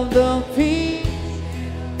up the pieces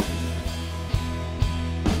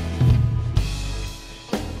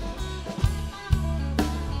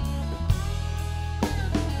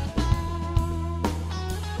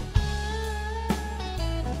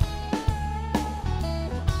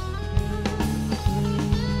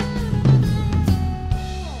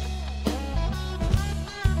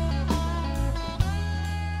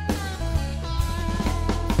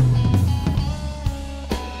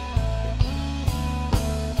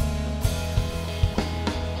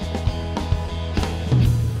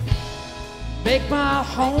make my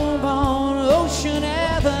home on Ocean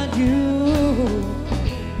Avenue,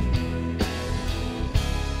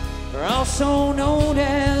 also known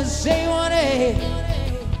as A1A.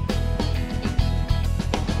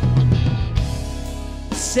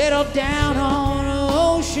 Settle down on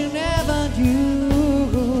Ocean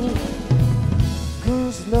Avenue,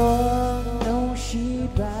 'cause Lord knows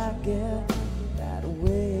she'd like it that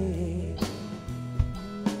way.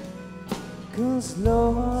 'Cause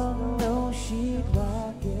Lord knows she'd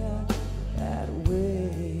like it that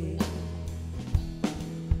way.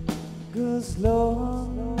 'Cause Lord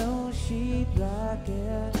knows she'd like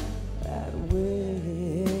it that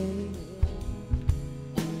way.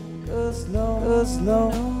 'Cause Lord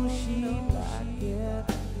knows she'd like it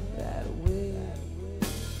that way.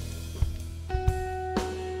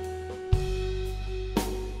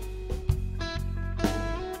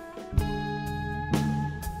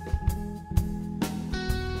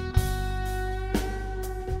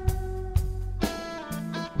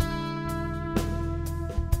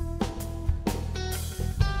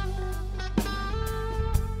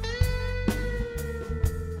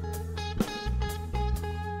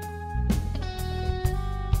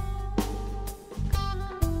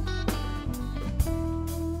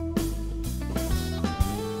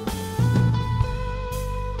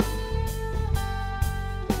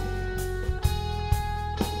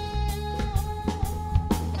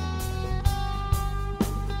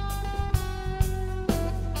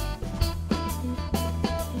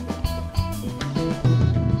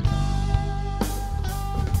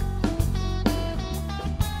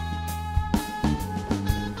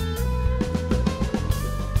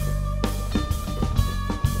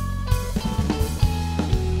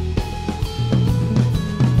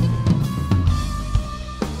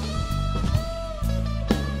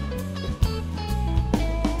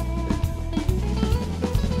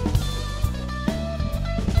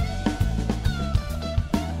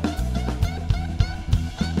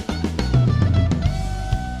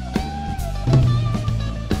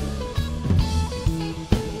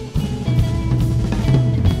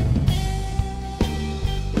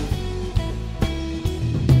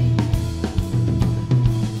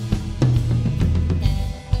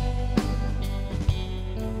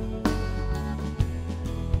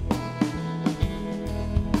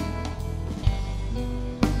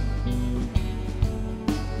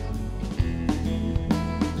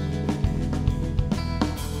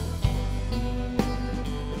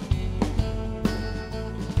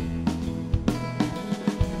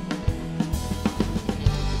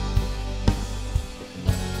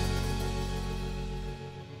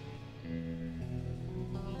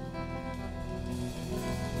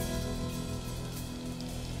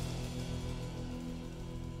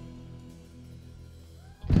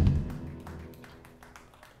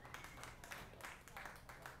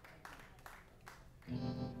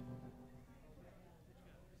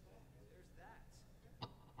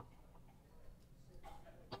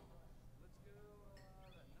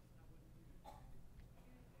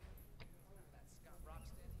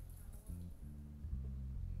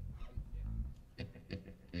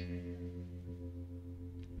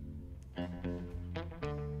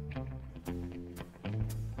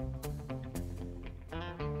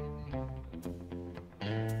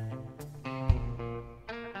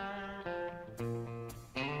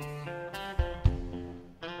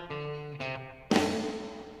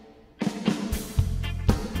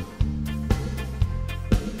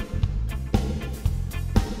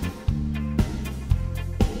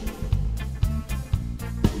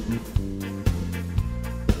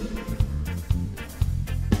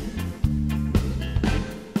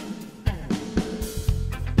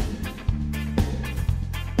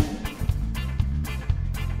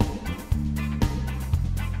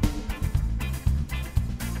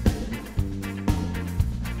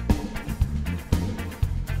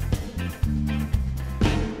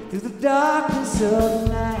 darkness of the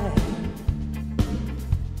night.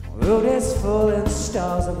 Road is full and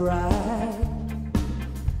stars are bright.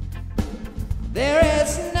 There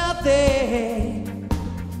is nothing,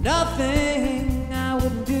 nothing I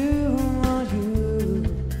wouldn't do on you.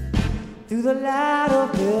 Through the light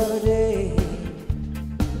of every day,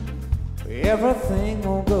 everything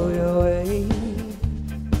won't go your way.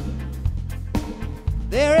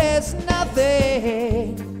 There is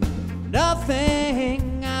nothing,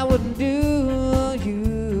 nothing I wouldn't do on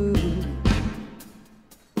you.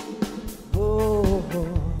 Oh,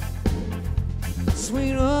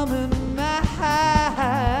 sweet woman, my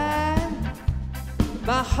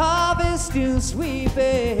harvest still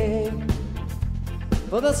sweeping,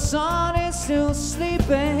 but the sun is still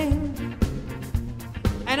sleeping,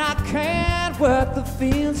 and I can't work the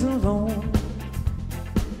fields alone.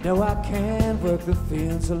 No, I can't work the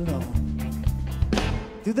fields alone.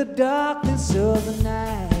 Through the darkness of the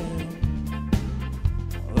night,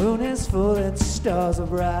 moon is full and stars are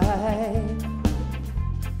bright.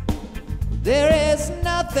 There is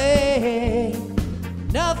nothing,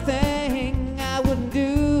 nothing I wouldn't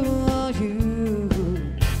do on you.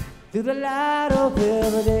 Through the light of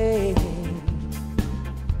every day,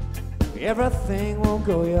 everything won't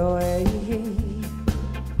go your way.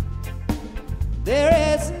 There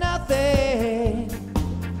is nothing,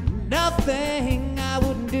 nothing I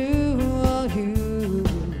wouldn't do on you.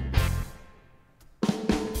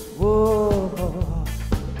 Whoa,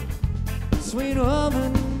 sweet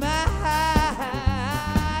woman, my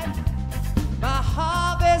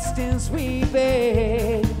harvest is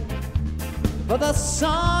sweeping, but the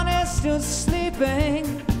sun is still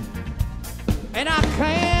sleeping, and I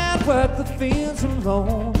can't work the fields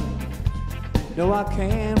alone. No, I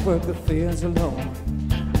can't work the fields alone.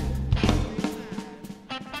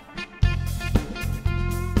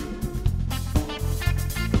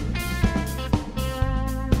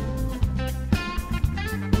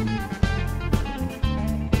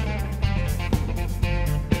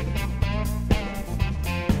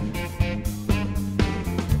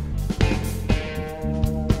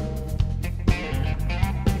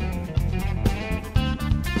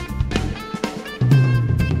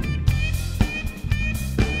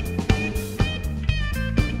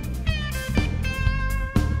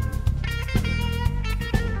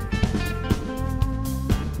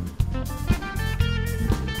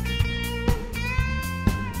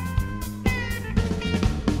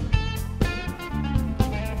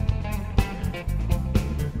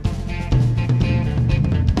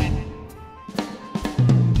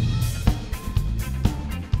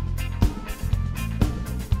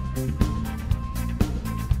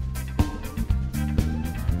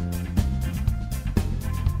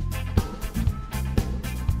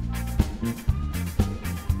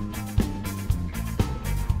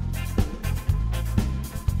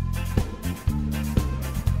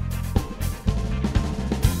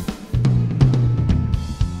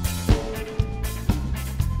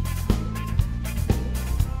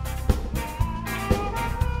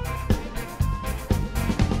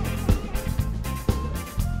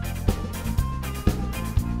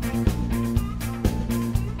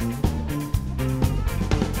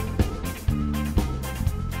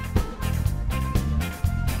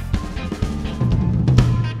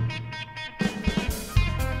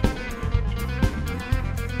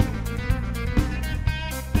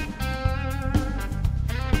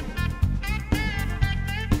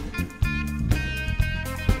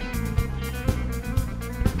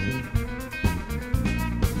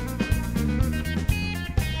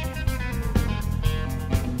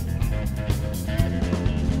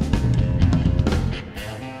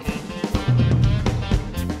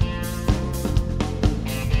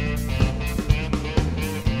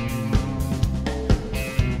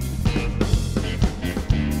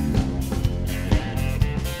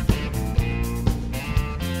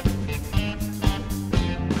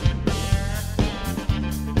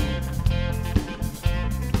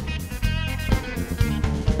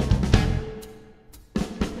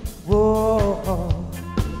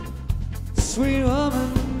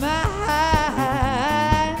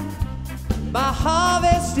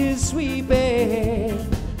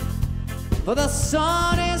 For the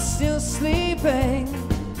sun is still sleeping,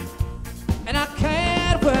 and I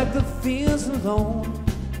can't work the fields alone.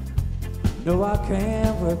 No, I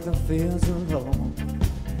can't work the fields alone.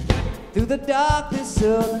 Through the darkness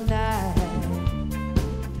of the night,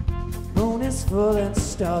 moon is full and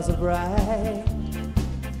stars are bright.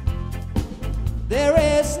 There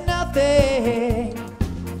is nothing,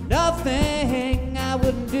 nothing I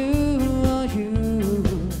wouldn't do on you.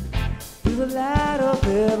 Through the light of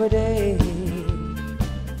every day,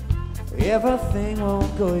 everything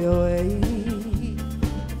won't go your way.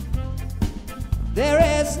 There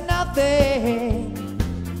is nothing,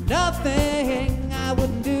 nothing I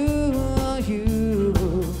wouldn't do on you.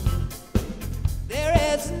 There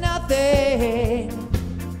is nothing,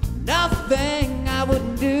 nothing I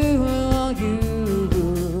wouldn't do on you.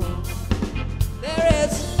 There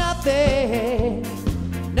is nothing,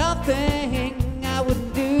 nothing I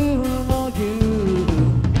wouldn't do on you.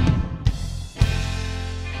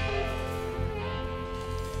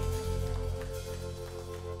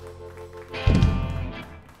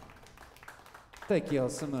 Thank y'all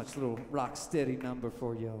so much. Little rock steady number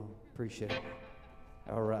for y'all. Appreciate it.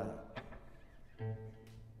 All right.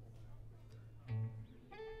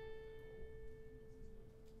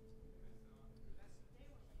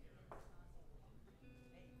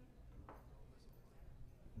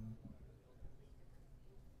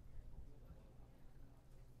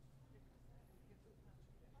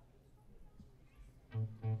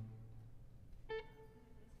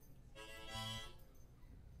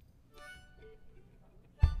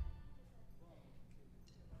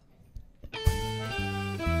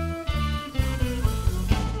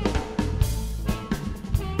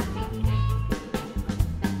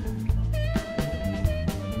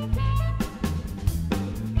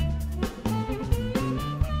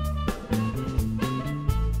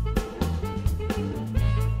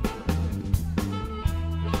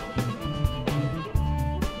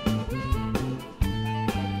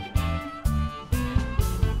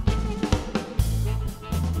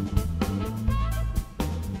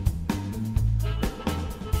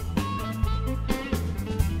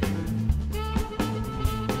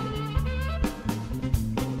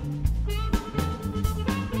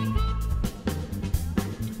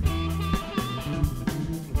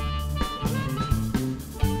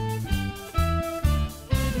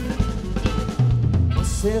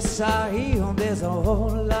 Society, there's a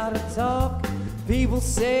whole lot of talk. People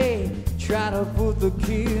say, try to put the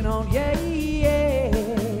kid on, yeah,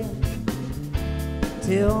 yeah.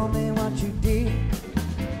 Tell me what you did.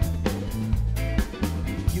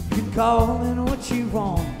 You can call it what you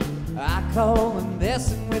want. I call it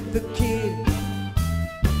messing with the kid.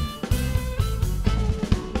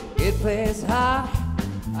 It plays hard,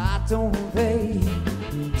 I don't pay.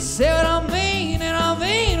 Say what I mean, and I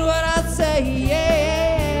mean what I say, yeah.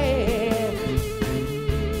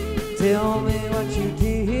 Tell me what you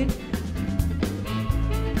did.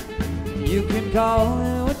 You can call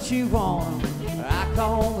it what you want. I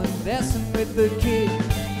call it messing with the kid.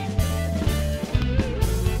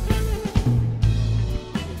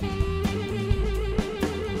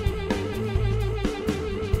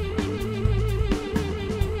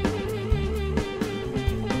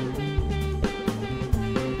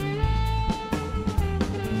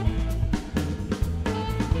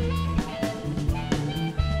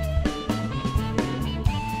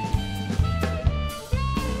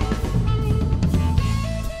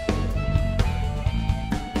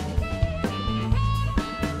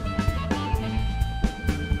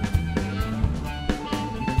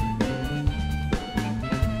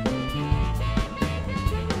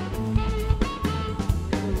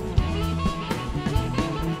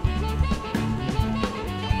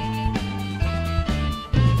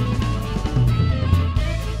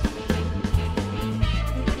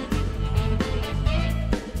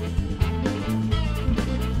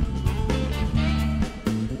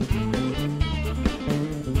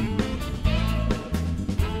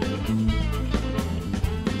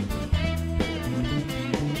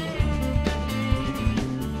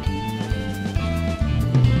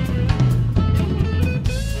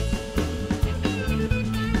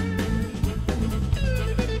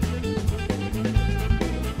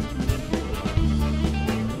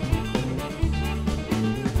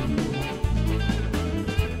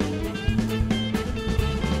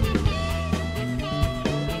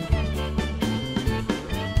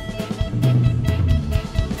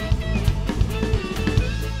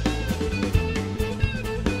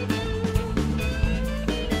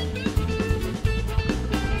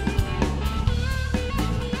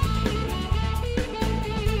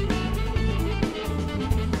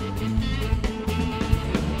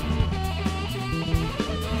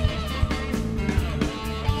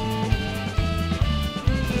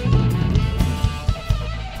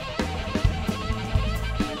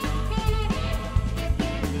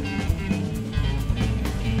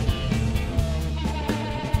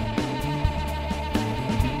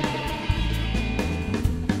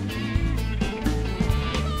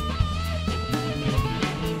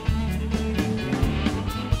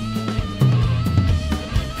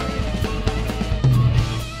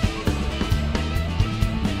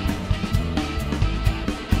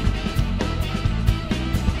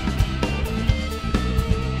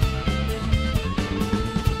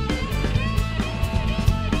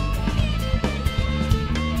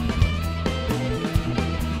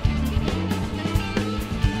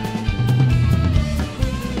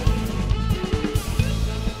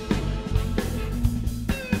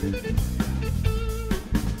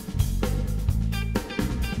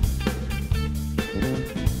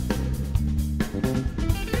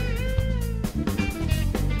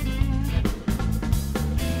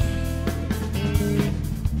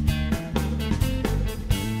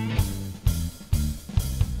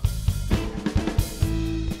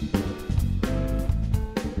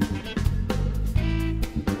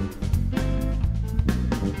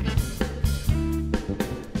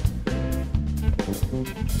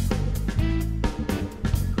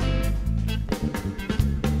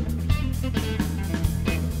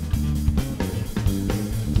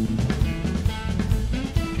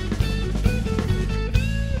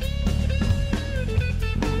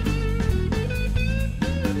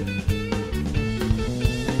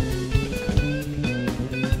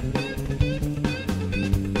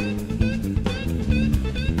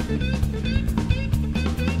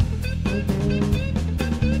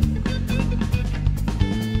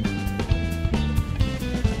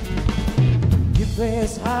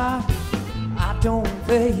 plays hard, I don't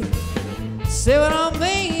fake. Say what I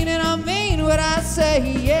mean and I mean what I say,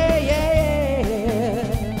 yeah, yeah,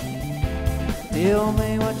 yeah. Tell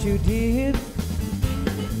me what you did.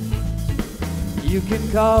 You can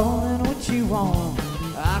call it what you want.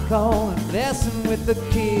 I call it blessing with the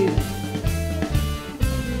kid.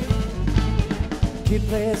 Kid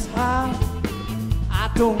plays hard,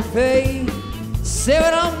 I don't pay. Say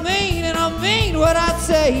what I mean and I mean what I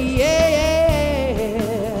say, yeah, yeah.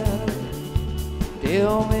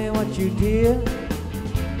 Tell me what you did.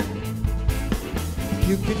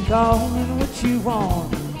 You can call it what you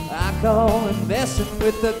want. I call it messing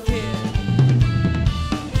with the kid.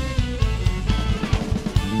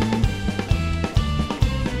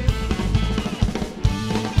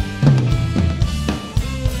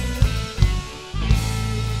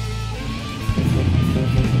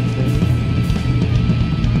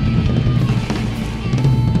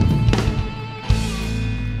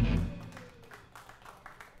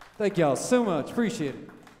 Thank y'all so much. Appreciate it.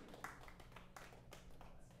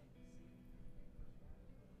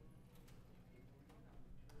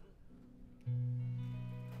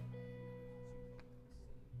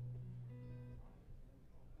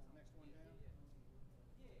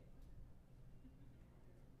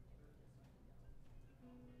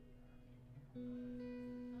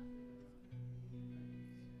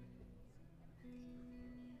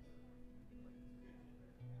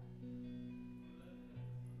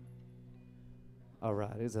 All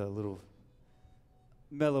right, here's a little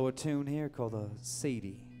mellower tune here called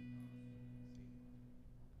Sadie.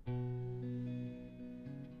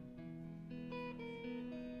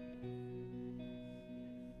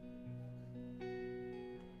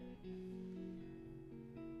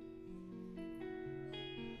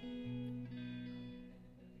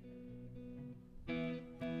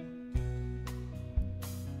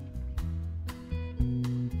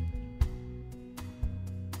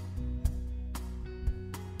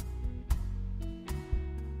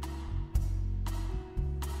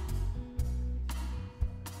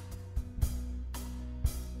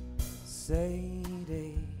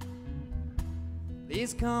 Sadie,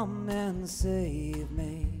 please come and save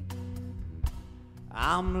me.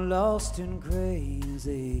 I'm lost and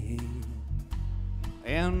crazy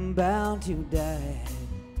and bound to die.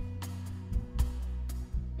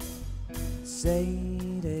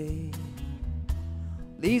 Sadie,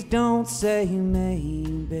 please don't say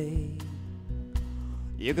maybe.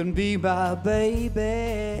 You can be my baby,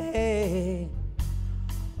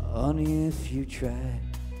 honey, if you try.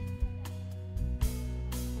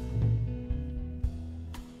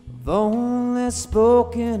 I've only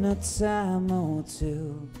spoken a time or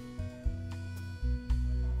two.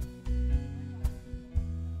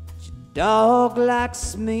 Your dog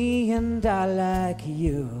likes me and I like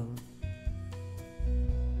you.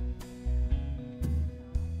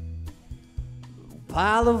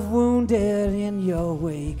 Pile of wounded in your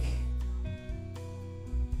wake.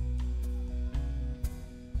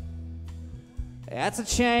 That's a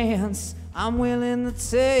chance I'm willing to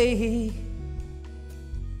take.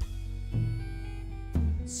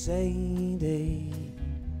 Sadie,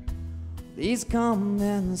 please come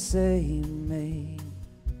and save me.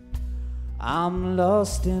 I'm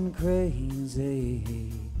lost and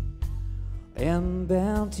crazy and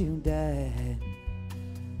bound to die.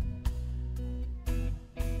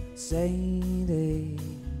 Sadie,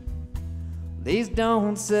 please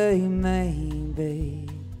don't say maybe.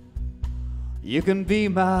 You can be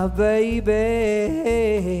my baby,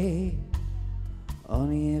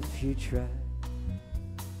 only if you try.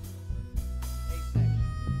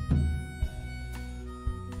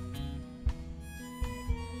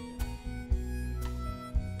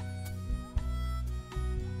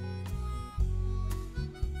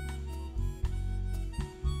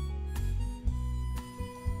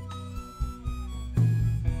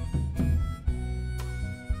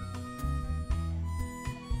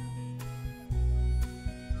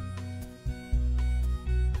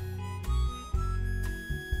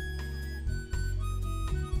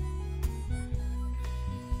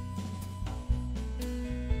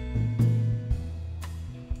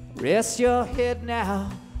 Rest your head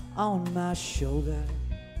now on my shoulder.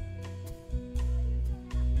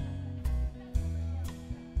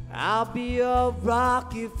 I'll be a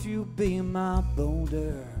rock if you be my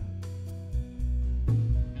boulder.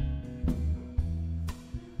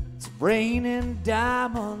 It's raining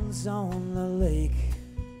diamonds on the lake.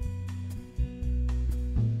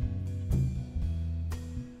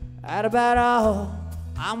 That's about all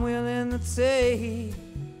I'm willing to take.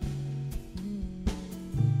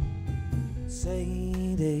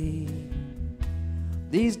 Sadie,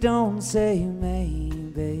 Please don't say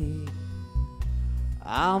maybe.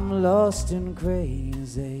 I'm lost and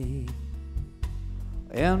crazy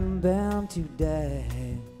and bound to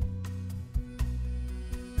die.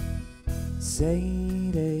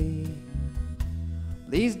 Sadie,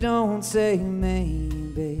 please don't say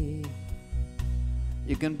maybe.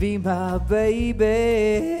 You can be my baby,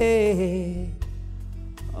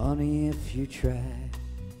 only if you try.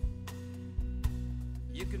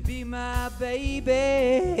 You can be my baby,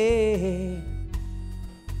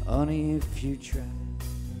 only if you try.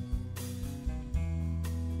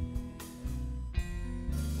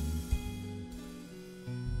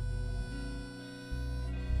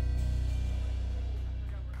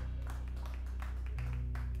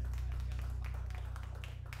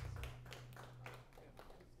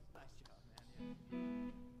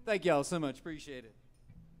 Thank y'all so much. Appreciate it.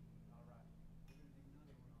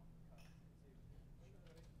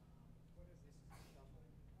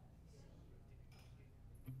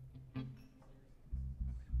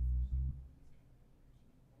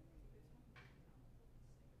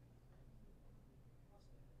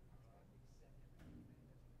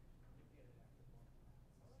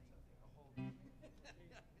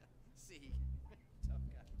 See, tough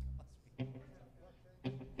guy.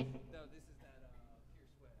 No, this is that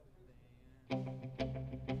Pierce Webb thing.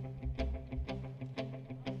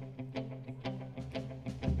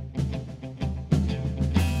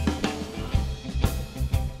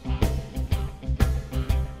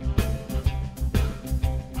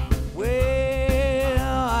 Well,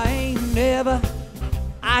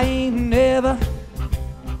 I ain't never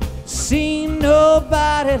seen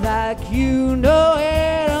nobody like you. No,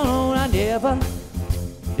 I never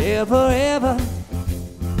ever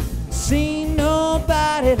seen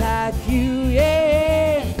nobody like you.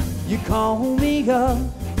 Yeah, you call me up,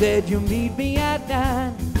 said you meet me at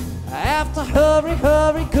 9. I have to hurry,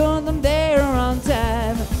 'cause I'm there on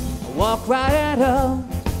time. I walk right up,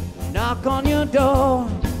 knock on your door.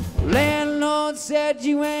 Landlord said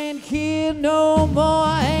you ain't here no more.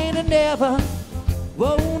 I ain't never,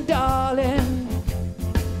 whoa, darling,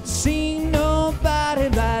 seen nobody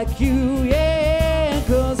like you. Yeah,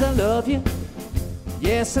 'cause I love you.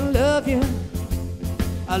 Yes, I love you.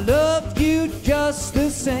 I love you just the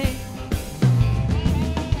same.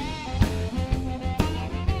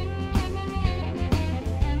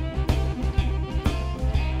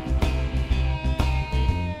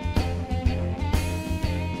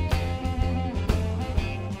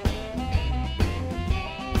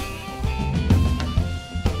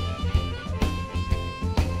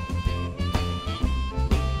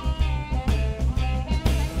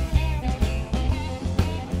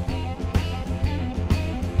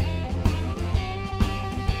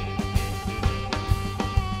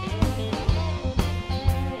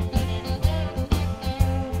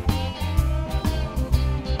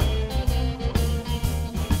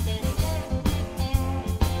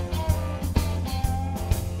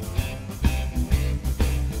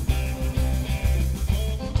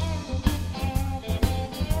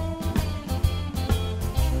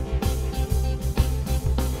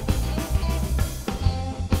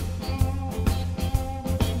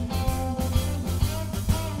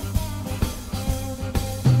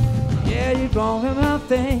 Wrong about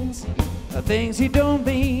things, the things you don't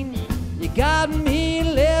mean. You got me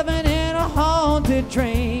living in a haunted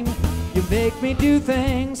dream. You make me do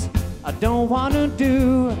things I don't want to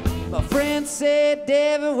do. My friend said,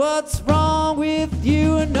 David, what's wrong with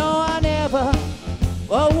you? No, I never,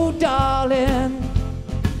 oh darling,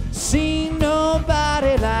 seen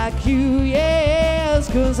nobody like you. Yes,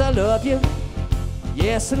 'cause I love you.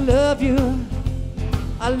 Yes, I love you.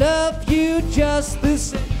 I love you just the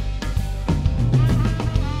same.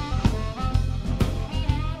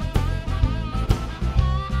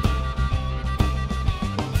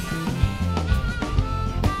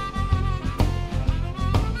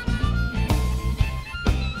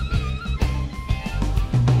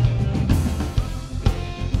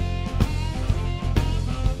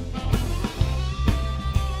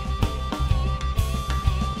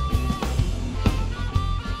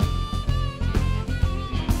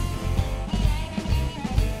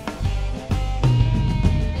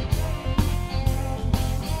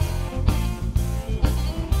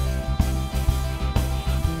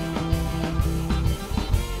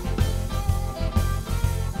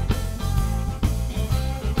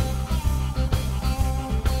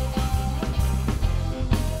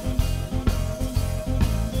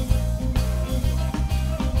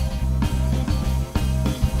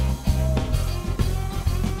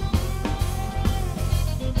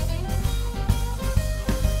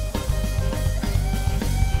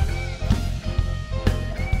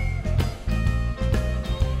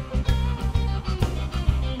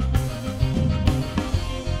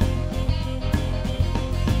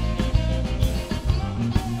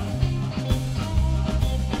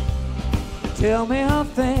 tell me of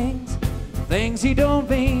things you don't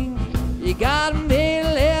mean. You got me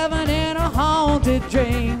living in a haunted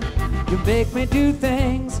dream. You make me do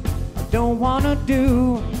things I don't wanna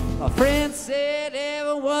do. My friend said,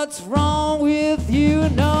 Ever, what's wrong with you?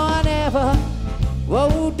 No, I never,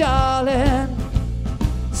 whoa, darling,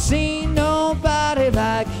 seen nobody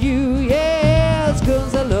like you. Yeah, it's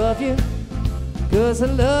 'cause I love you, 'cause I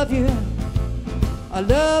love you. I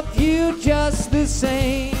love you just the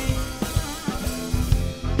same.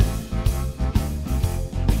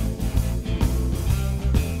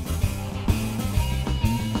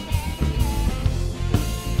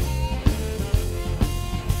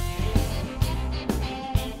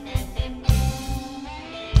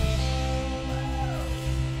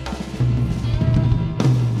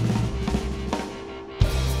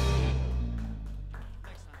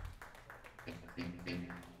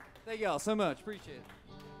 Thank y'all so much. Appreciate it.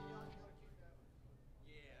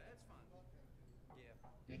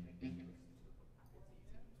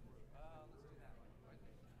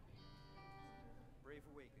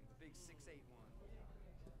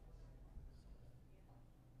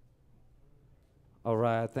 All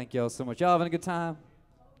right, thank y'all so much. Y'all having a good time?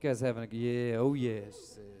 You guys having a good, yeah, oh yeah, she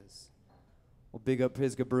says. Well, big up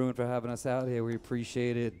Pisgah Brewing for having us out here. We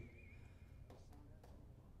appreciate it.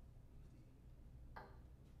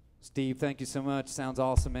 Steve, thank you so much. Sounds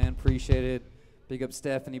awesome, man. Appreciate it. Big up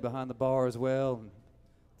Stephanie behind the bar as well. And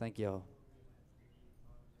thank y'all.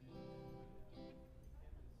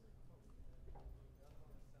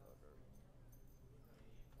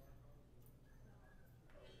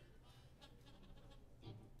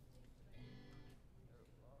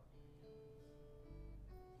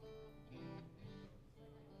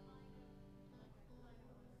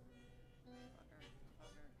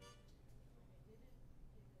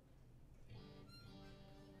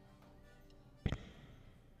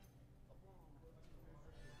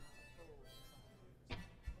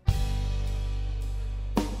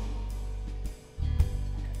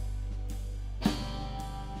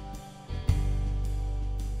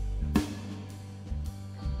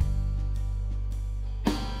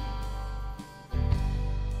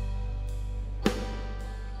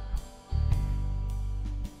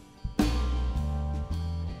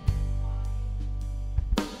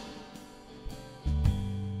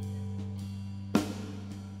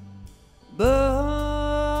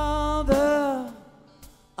 Brother,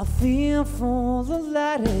 I feel for the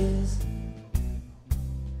laddies.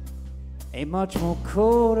 Ain't much more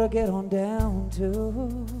coal to get on down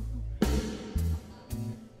to.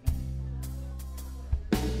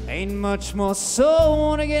 Ain't much more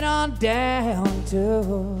soul to get on down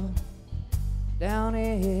to. Down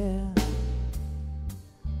here.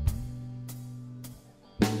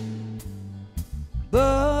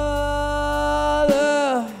 Brother,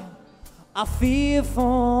 I feel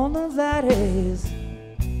for the laddies.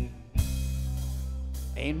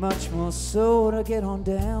 Ain't much more soul to get on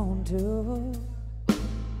down to.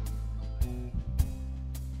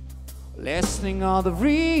 Listening all the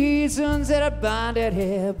reasons that are bonded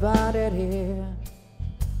here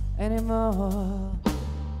anymore.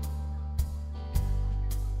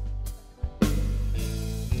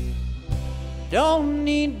 Don't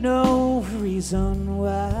need no reason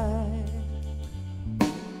why.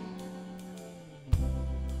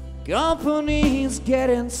 Company's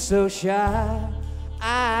getting so shy.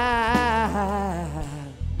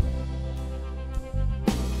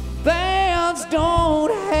 Bands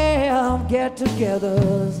don't have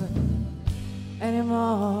get-togethers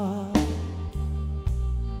anymore.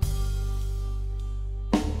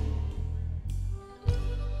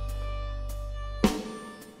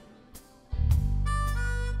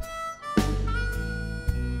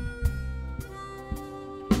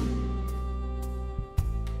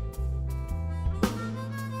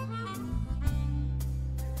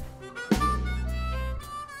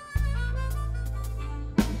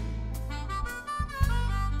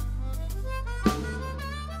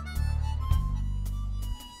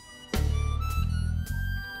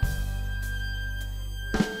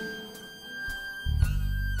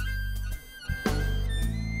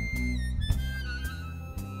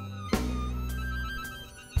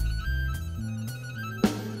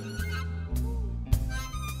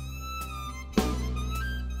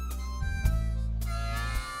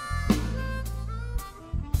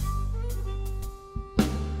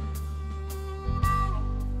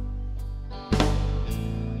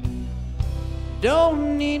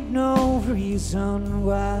 Don't need no reason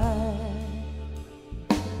why.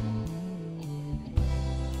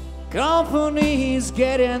 Company's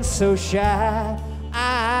getting so shy.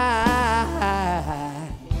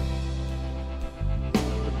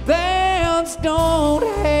 Bands folks don't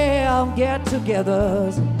have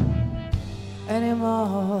get-togethers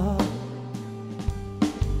anymore.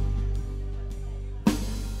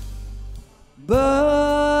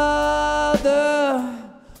 Brother,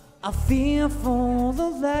 I fear for the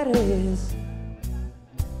laddies.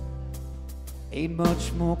 Ain't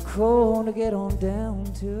much more coal to get on down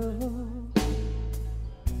to.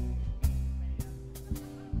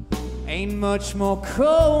 Ain't much more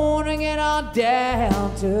coal to get on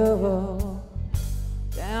down to.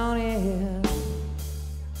 Down here.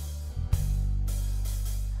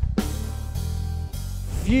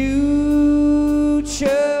 Future,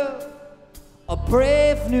 a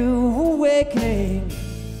brave new awakening.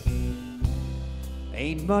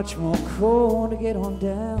 Ain't much more coal to get on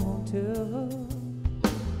down to.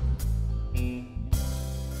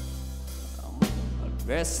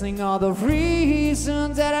 Addressing all the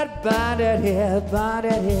reasons that I'd bind it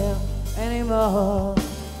here anymore.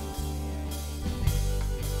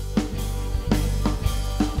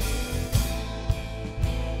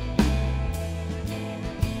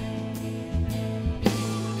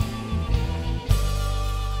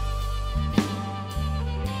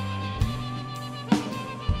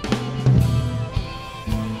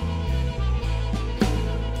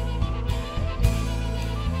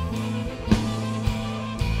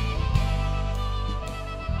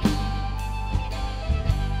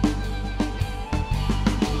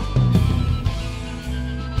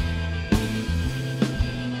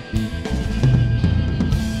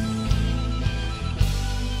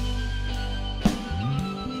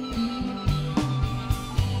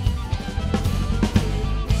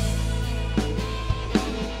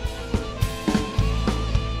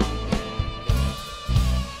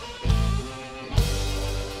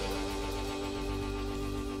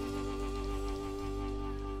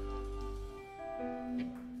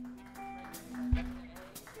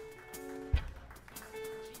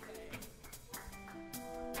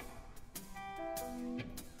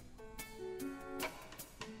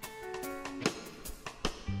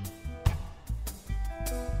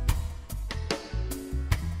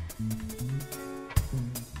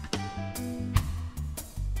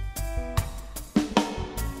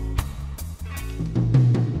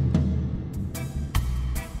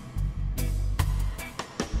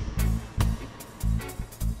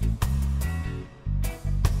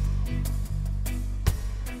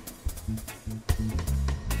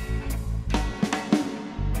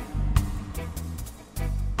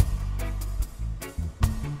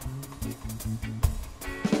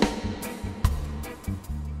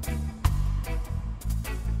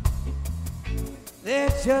 They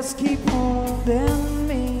just keep holding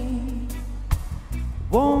me,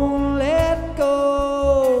 won't let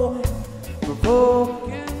go,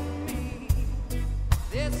 provoking me.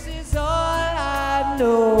 This is all I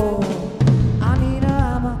know. I need a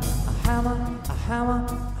hammer, a hammer, a hammer,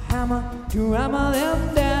 a hammer to hammer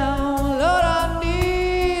them down. Lord, I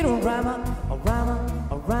need a rammer, a rammer,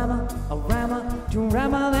 a rammer, a rammer to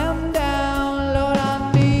hammer them down. Lord,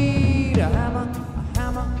 I need a hammer, a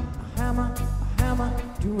hammer, a hammer,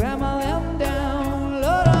 to hammer them down.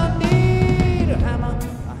 Lord, I need a hammer,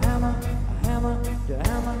 a hammer, a hammer,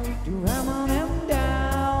 to hammer them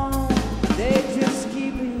down. They just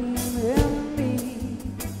keep hitting me,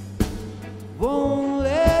 won't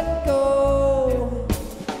let go,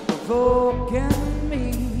 provoking me.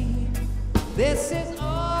 This is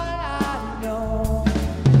all I know.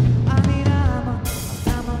 I need a hammer, a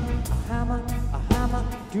hammer, a hammer, a hammer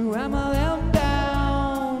to hammer them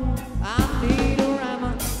down. I need a hammer.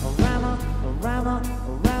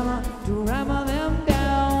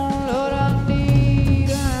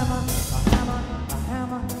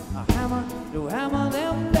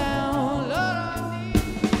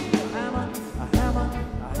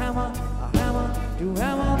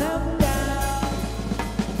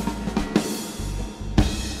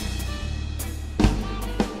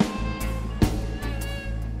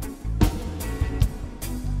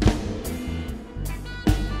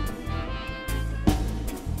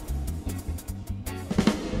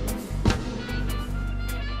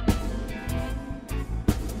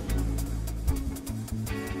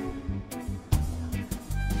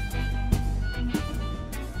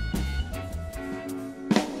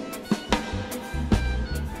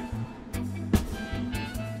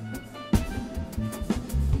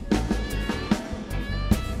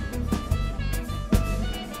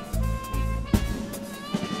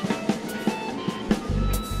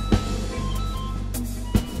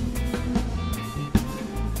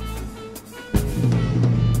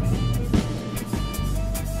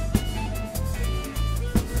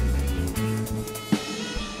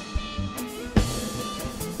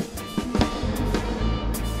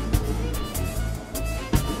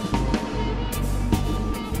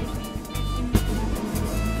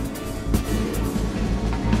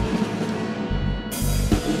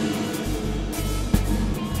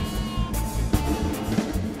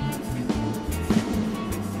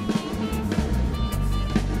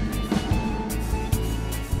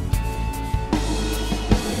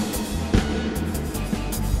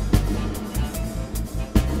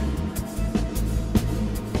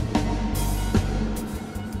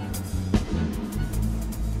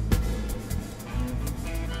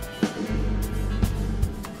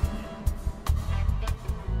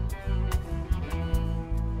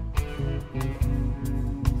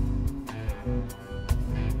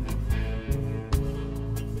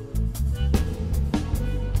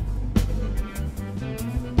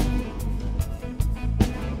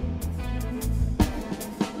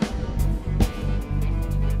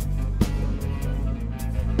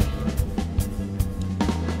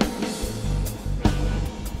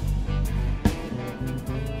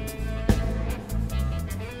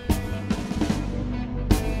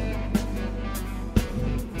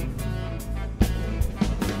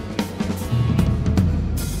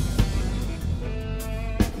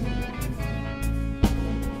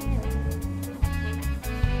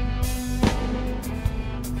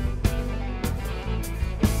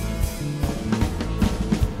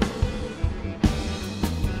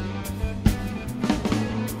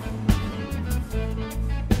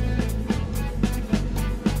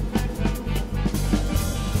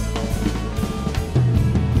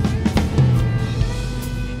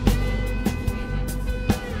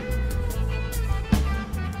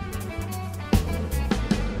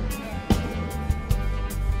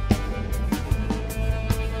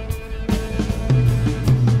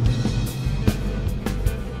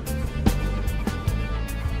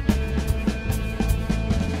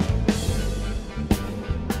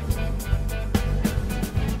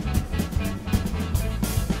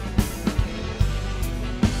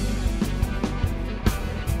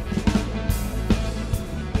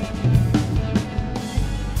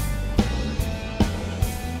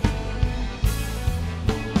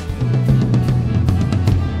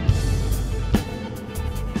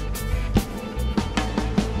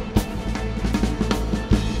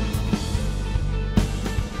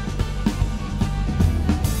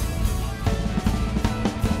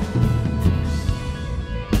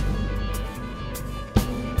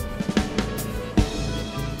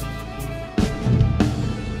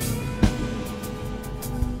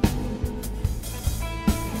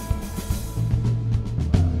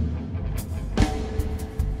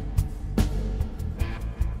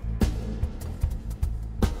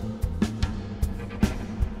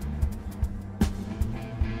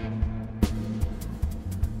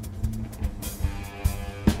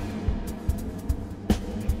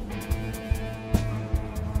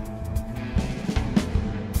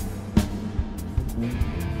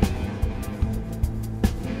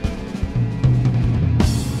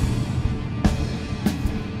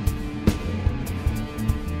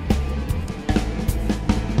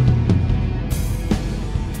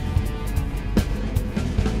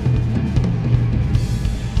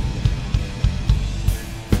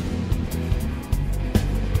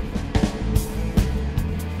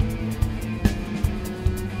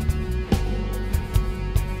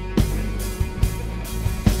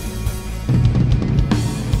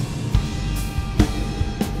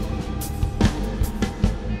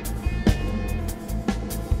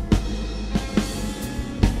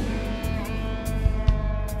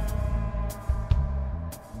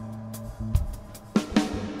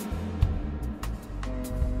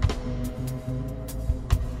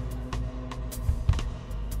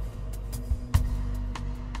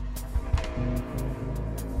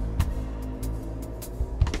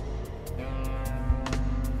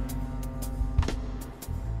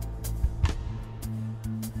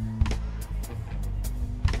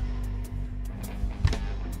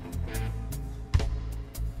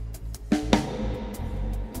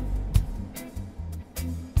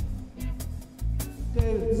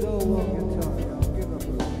 solo guitar. Don't give up.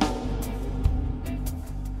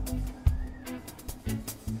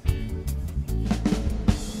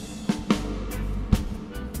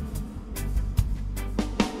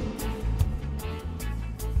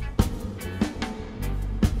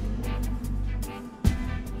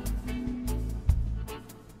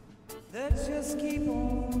 Let's just keep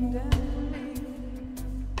on dancing.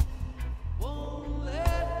 Won't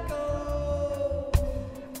let go.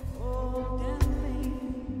 Oh, dancing.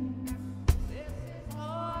 This is all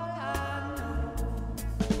I know.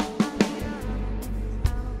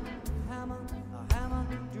 A hammer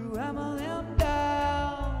to hammer them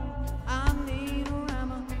down. I need a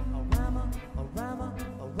hammer to hammer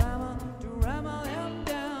them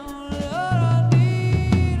down. Lord, I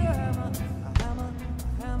need a hammer to hammer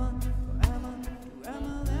them down.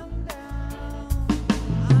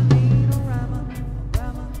 I need a hammer to hammer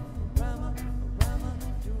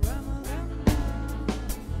them down.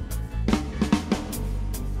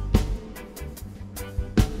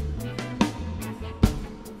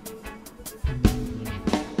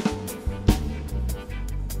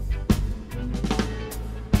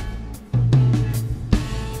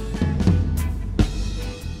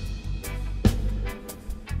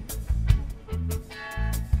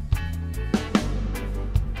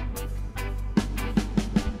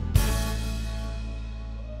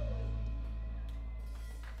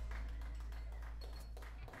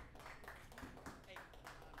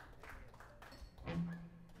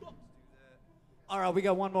 All right, we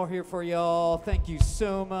got one more here for y'all. Thank you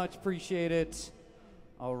so much. Appreciate it.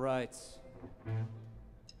 All right.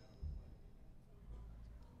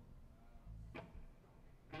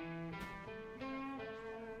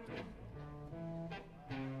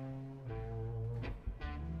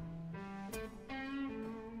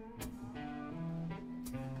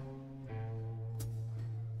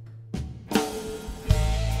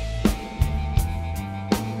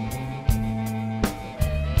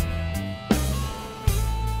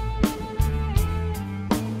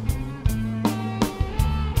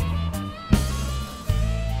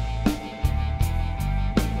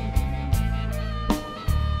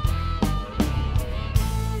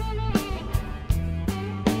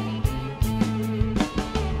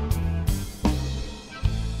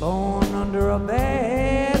 Born under a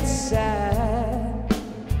bad side,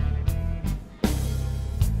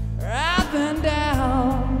 I've been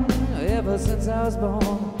down ever since I was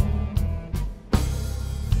born.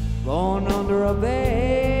 Born under a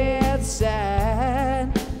bad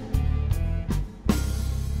side,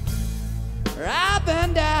 I've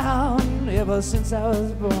been down ever since I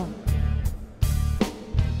was born.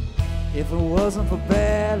 If it wasn't for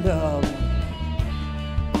bad love,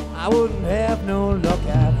 I wouldn't have no luck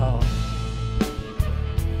at all.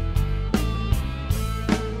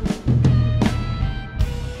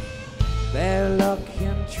 Bad luck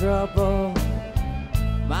and trouble,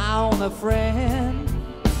 my only friend.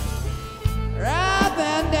 I've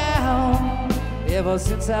been down ever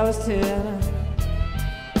since I was 10.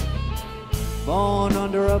 Born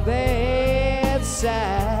under a bad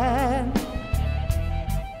sign.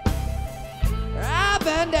 I've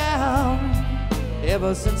been down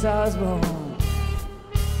ever since I was born.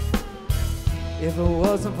 If it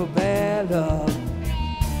wasn't for bad luck,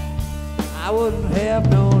 I wouldn't have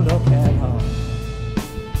no luck at all.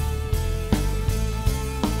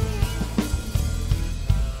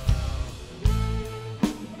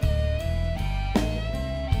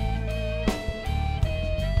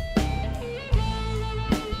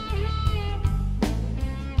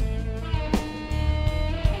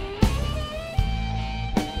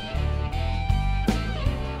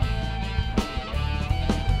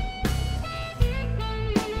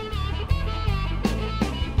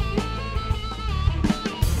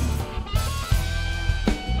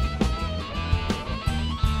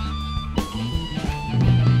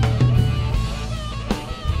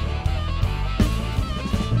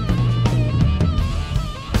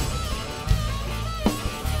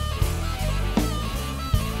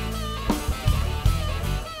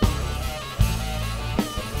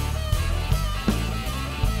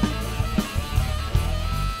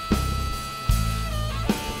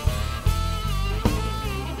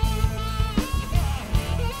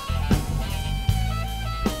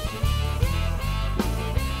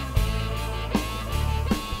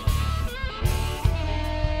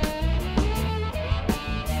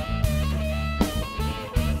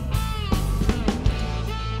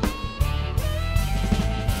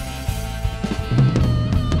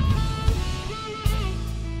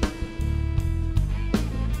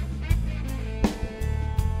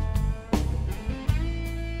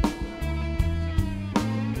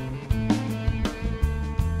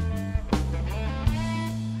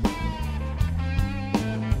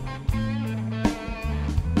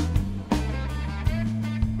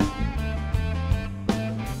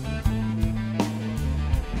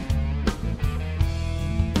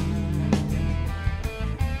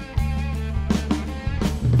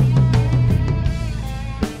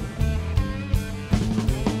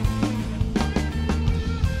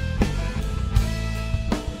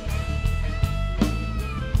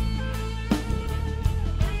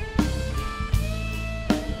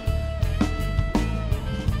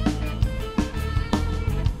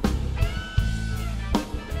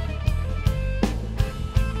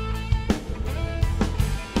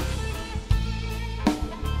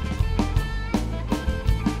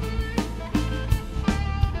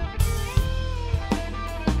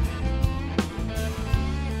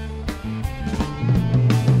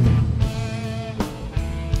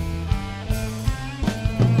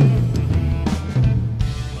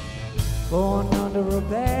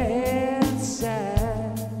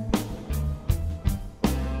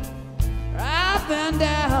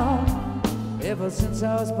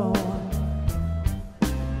 born.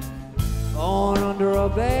 Born under a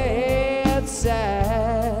bedside.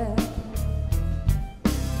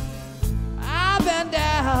 I've been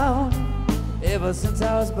down ever since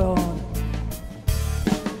I was born.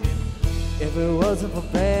 If it wasn't for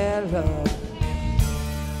bad luck,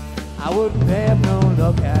 I wouldn't have no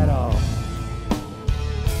luck at all.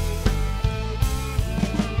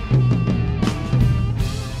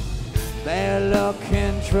 Bad luck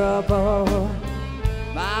and trouble,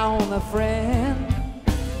 my only friend.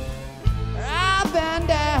 I've been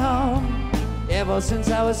down ever since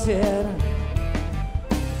I was 10.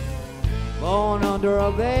 Born under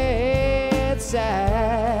a bedside.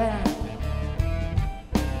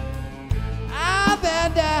 I've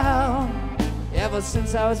been down ever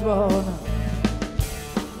since I was born.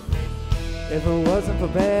 If it wasn't for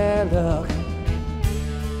bad luck,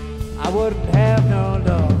 I wouldn't have no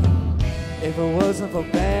luck. If it wasn't for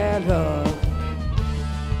bad luck,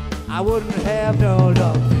 I wouldn't have no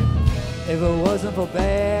luck. If it wasn't for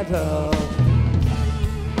bad luck,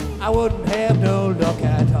 I wouldn't have no luck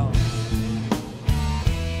at all.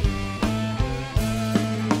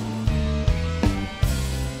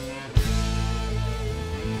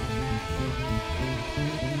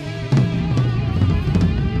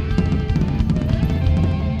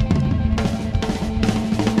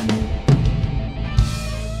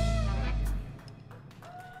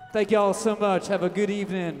 Thank you all so much. Have a good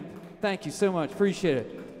evening. Thank you so much. Appreciate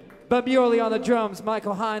it. Bjorlie on the drums,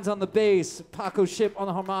 Michael Hynes on the bass, Paco Shipp on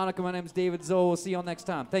the harmonica. My name's David Zoll. We'll see you all next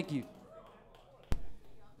time. Thank you.